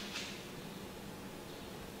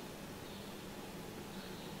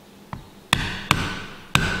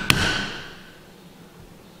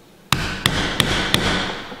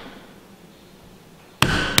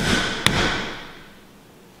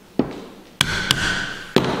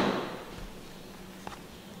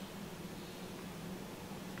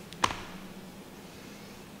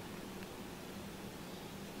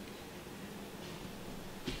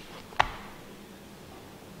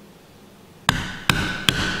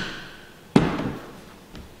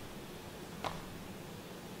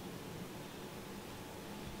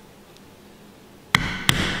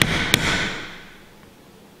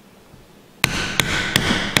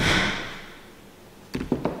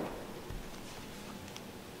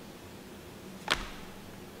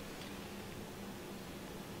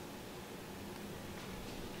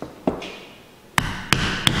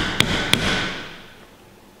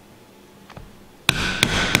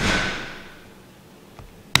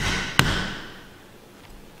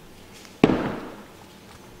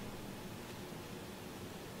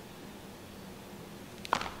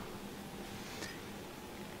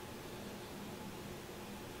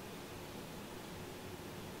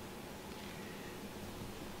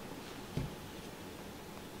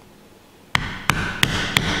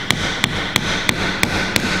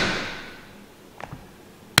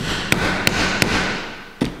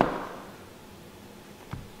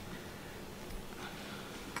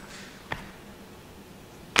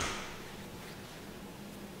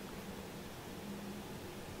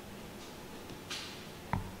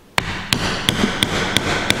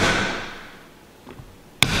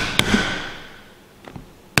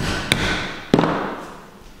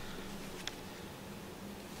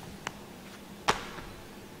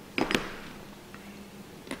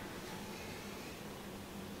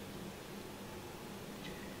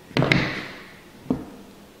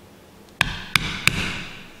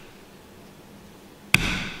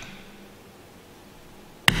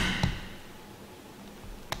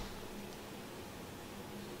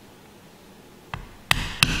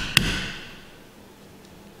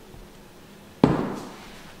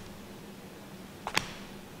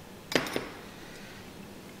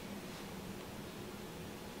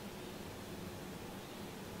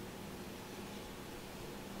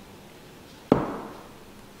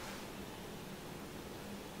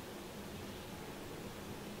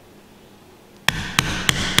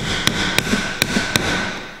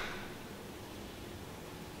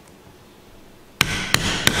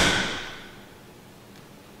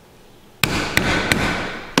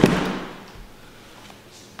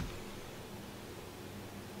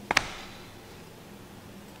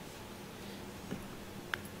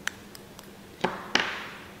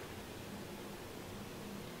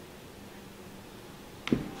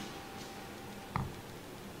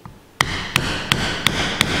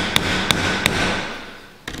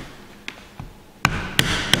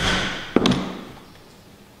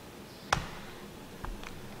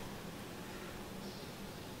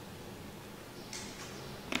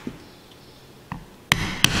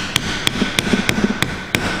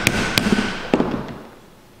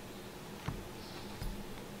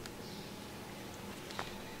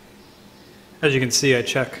 As you can see, I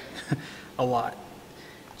check a lot.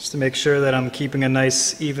 just to make sure that I'm keeping a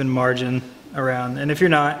nice even margin around. And if you're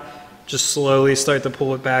not, just slowly start to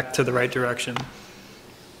pull it back to the right direction.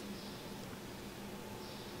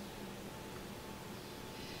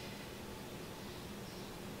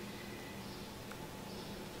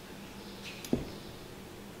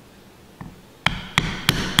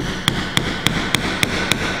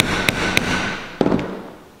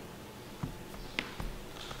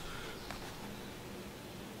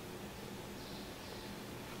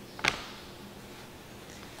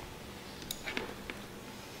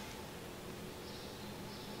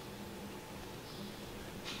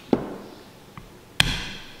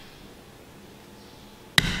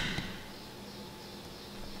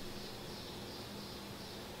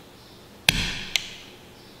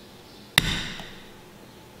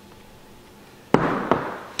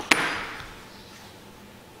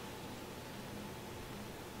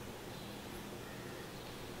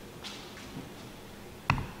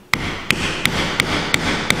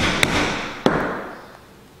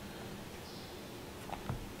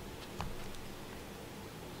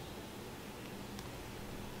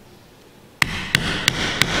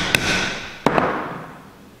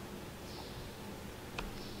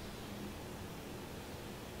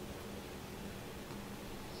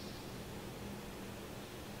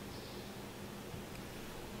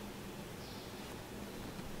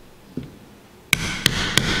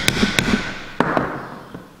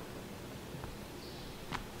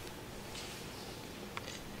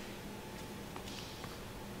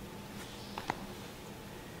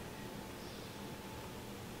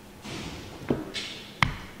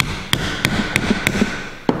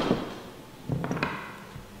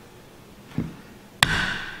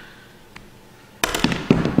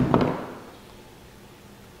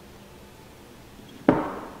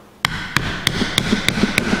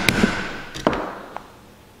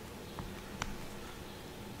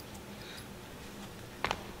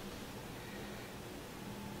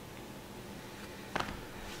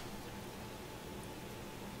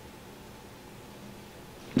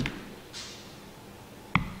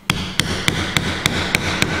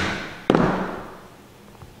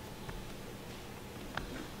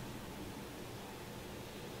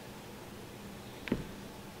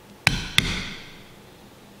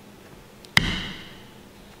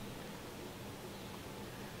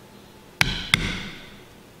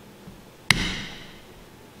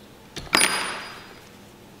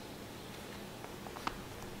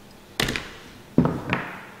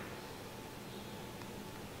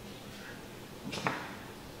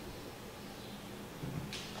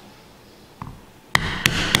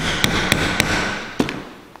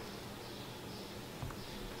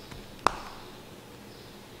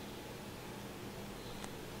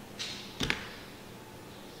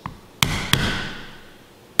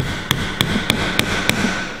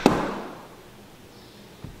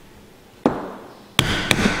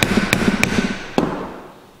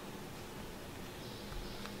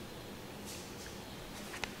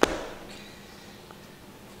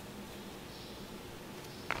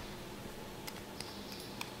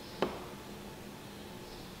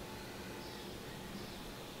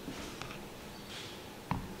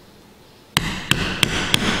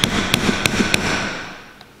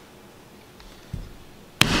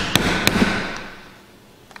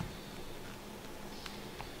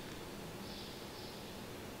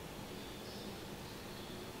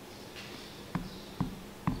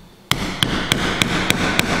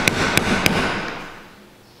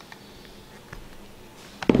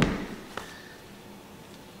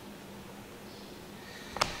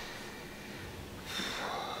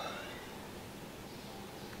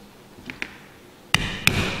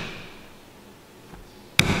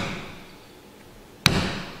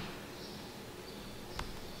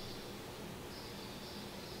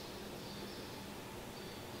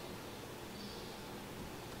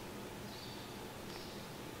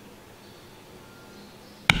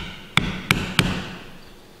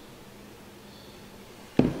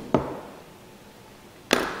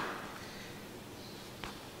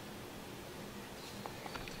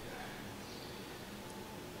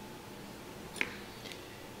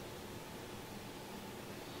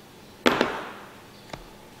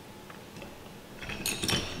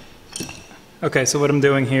 Okay, so what I'm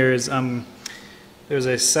doing here is there's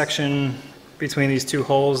a section between these two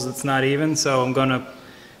holes that's not even, so I'm going to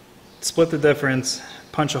split the difference,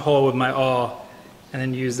 punch a hole with my awl, and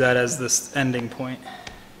then use that as this ending point.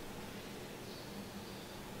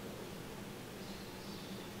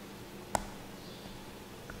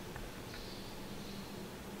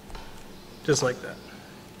 Just like that.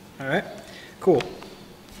 All right, cool.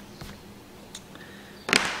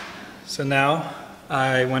 So now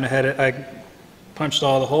I went ahead, I punched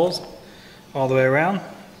all the holes all the way around.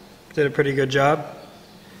 Did a pretty good job.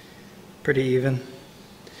 Pretty even.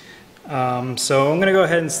 So I'm going to go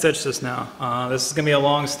ahead and stitch this now. This is going to be a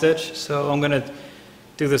long stitch, so I'm going to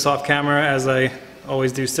do this off camera as I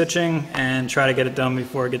always do stitching and try to get it done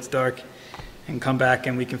before it gets dark and come back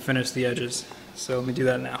and we can finish the edges. So let me do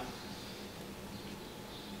that now.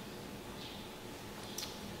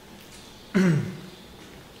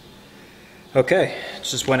 Okay,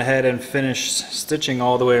 just went ahead and finished stitching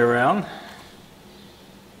all the way around.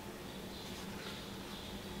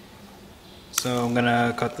 So I'm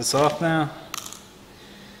gonna cut this off now.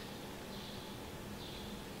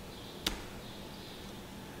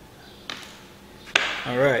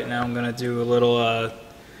 Alright, now I'm gonna do a little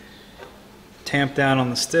tamp down on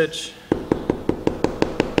the stitch.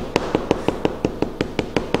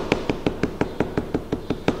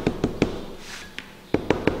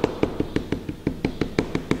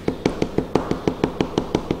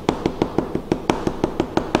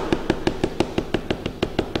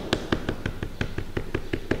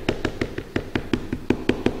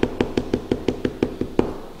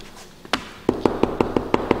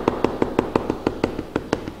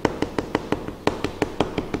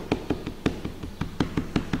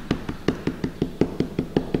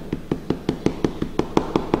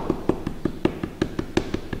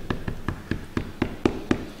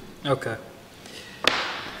 Okay.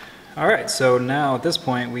 Alright, so now at this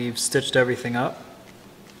point we've stitched everything up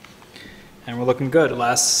and we're looking good.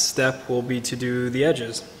 Last step will be to do the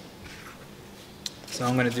edges. So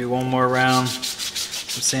I'm going to do one more round of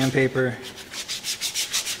sandpaper.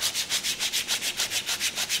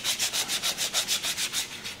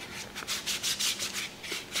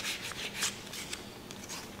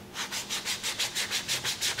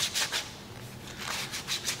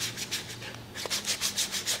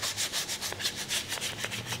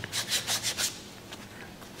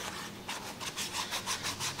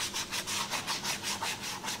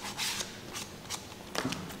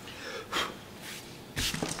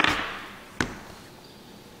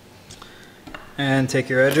 And take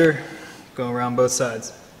your edger, go around both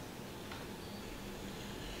sides.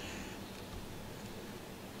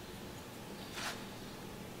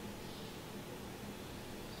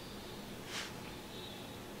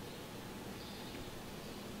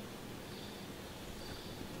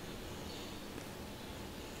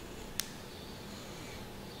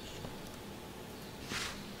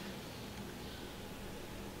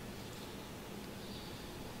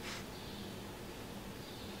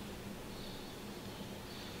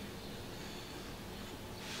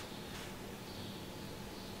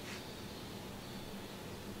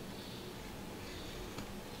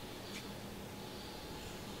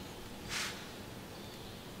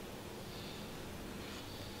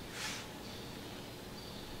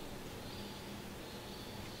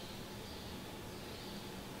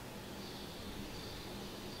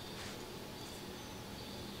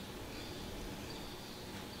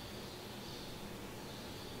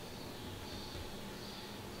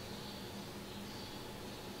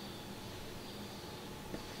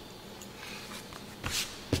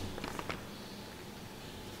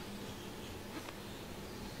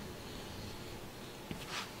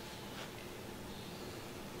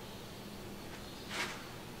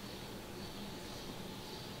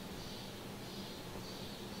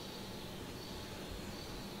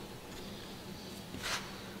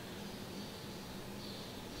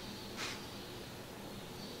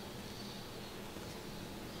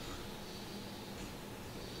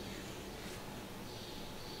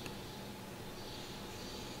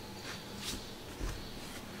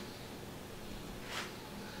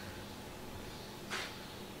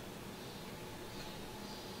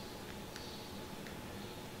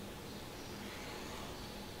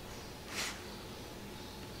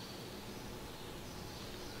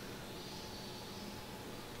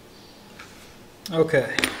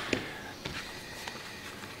 Okay.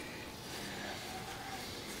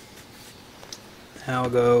 Now I'll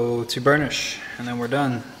go to burnish and then we're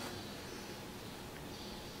done.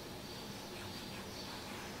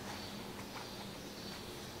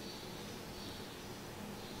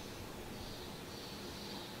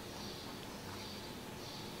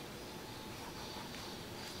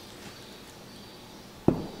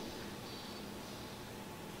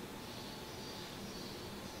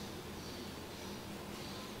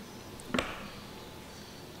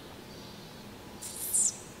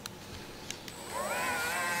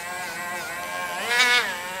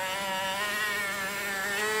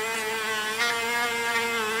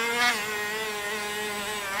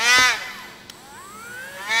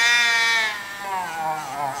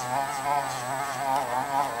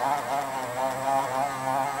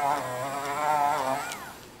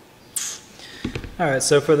 All right,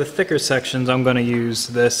 so for the thicker sections, I'm going to use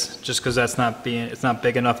this just because it's not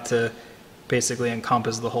big enough to basically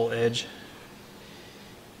encompass the whole edge.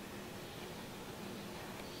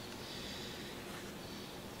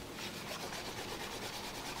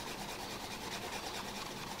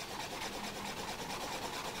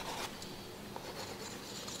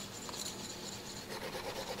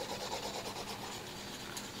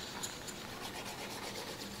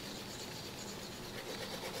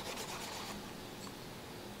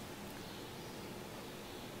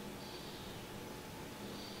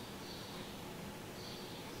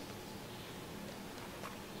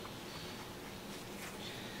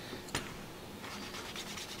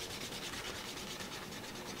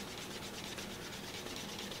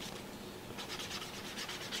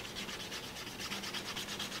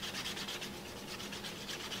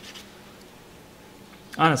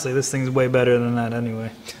 Honestly, this thing's way better than that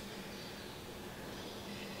anyway.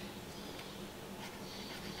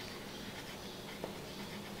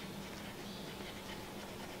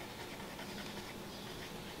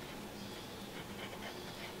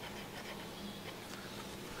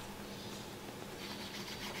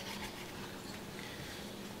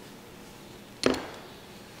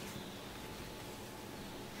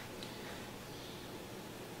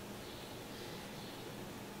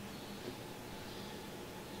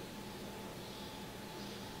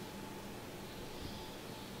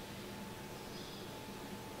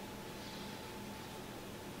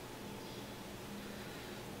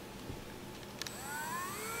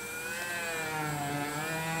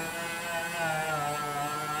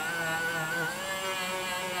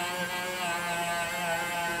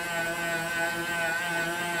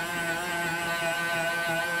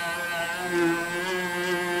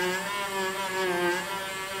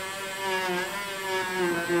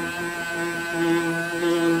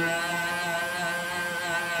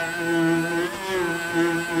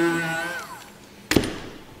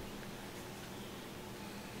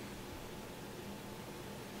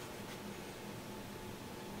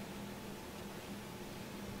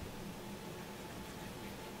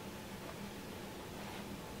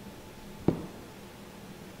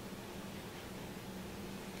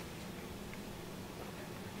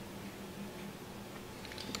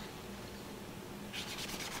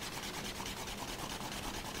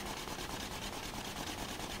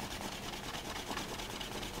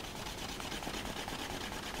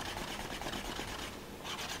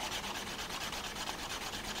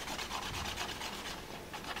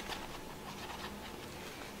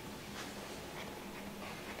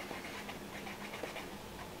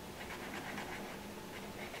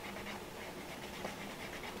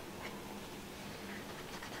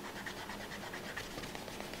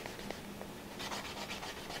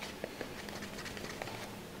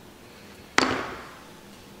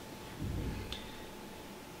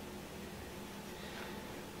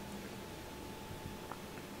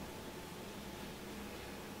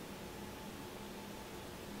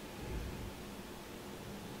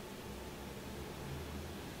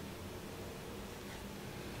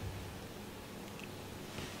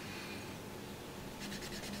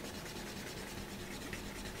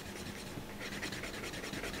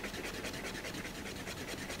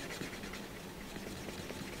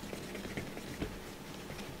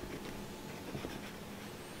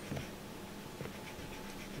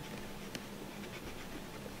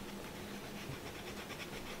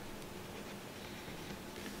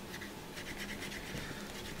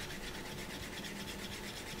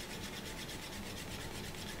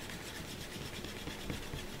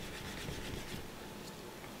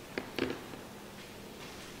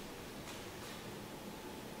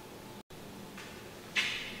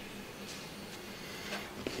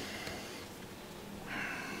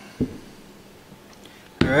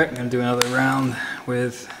 Alright, I'm going to do another round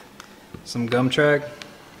with some gum track.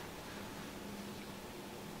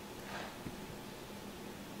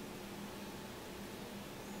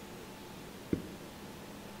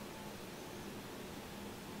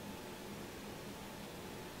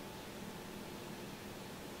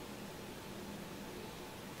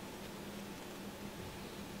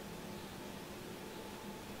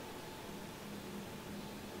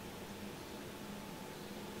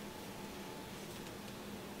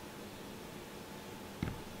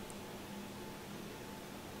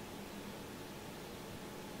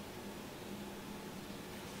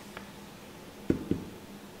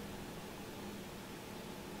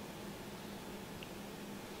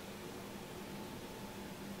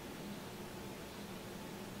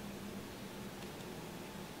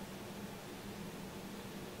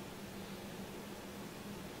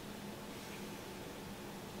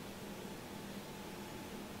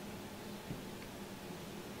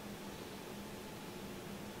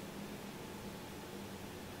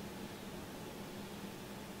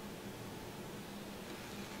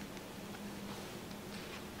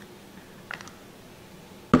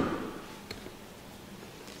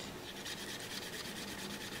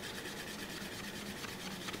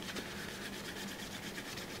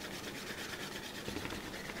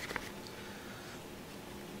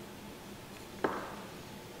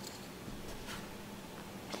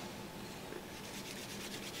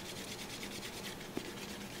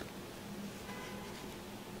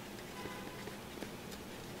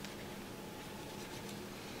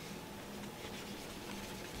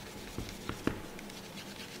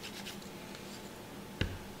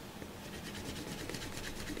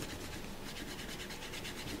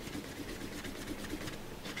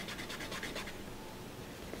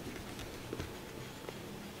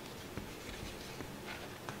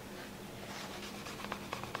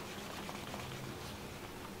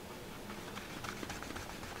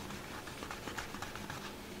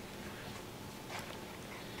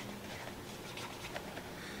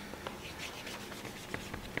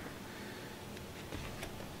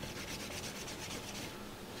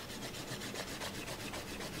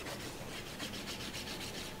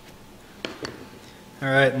 All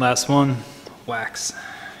right, last one, wax.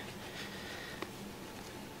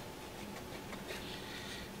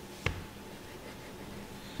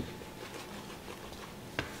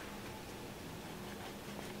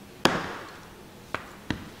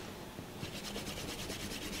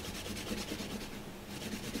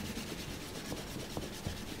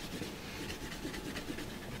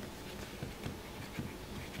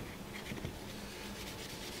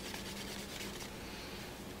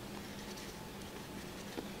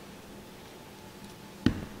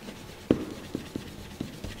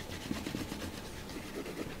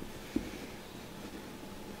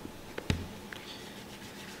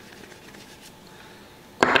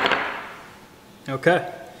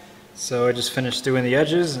 Okay, so I just finished doing the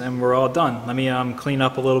edges and we're all done. Let me clean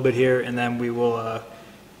up a little bit here and then we will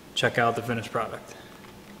check out the finished product.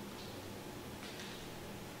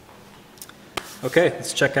 Okay,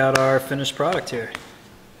 let's check out our finished product here.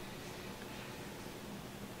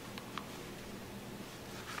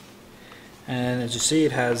 And as you see,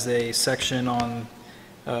 it has a section on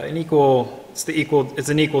it's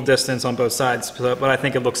an equal distance on both sides, but I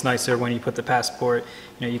think it looks nicer when you put the passport.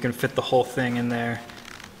 You know, you can fit the whole thing in there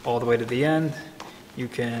all the way to the end. You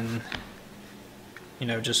can, you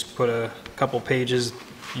know, just put a couple pages,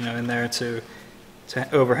 you know, in there to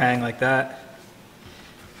overhang like that.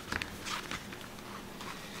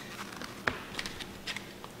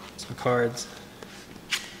 Some cards.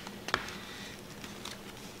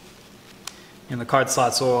 And the card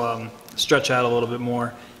slots will stretch out a little bit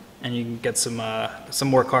more, and you can get some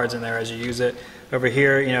more cards in there as you use it. Over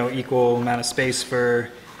here, you know, equal amount of space for,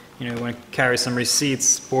 you know, when you carry some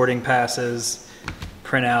receipts, boarding passes,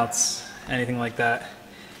 printouts, anything like that.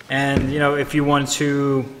 And you know, if you want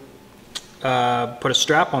to put a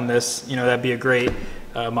strap on this, you know, that'd be a great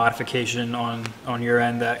modification on your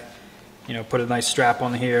end. That, you know, put a nice strap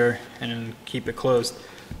on here and keep it closed.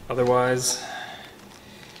 Otherwise,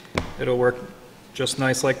 it'll work just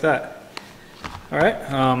nice like that. All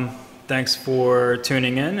right, thanks for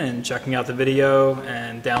tuning in and checking out the video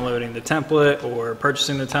and downloading the template or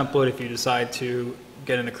purchasing the template if you decide to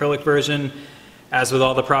get an acrylic version. As with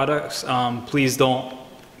all the products, please don't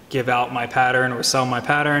give out my pattern or sell my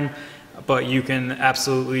pattern, but you can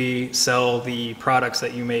absolutely sell the products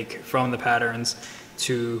that you make from the patterns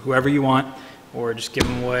to whoever you want, or just give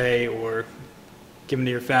them away or give them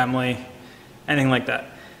to your family, anything like that.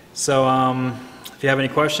 So if you have any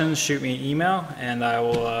questions, shoot me an email and I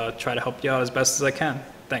will try to help you out as best as I can.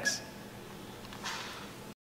 Thanks.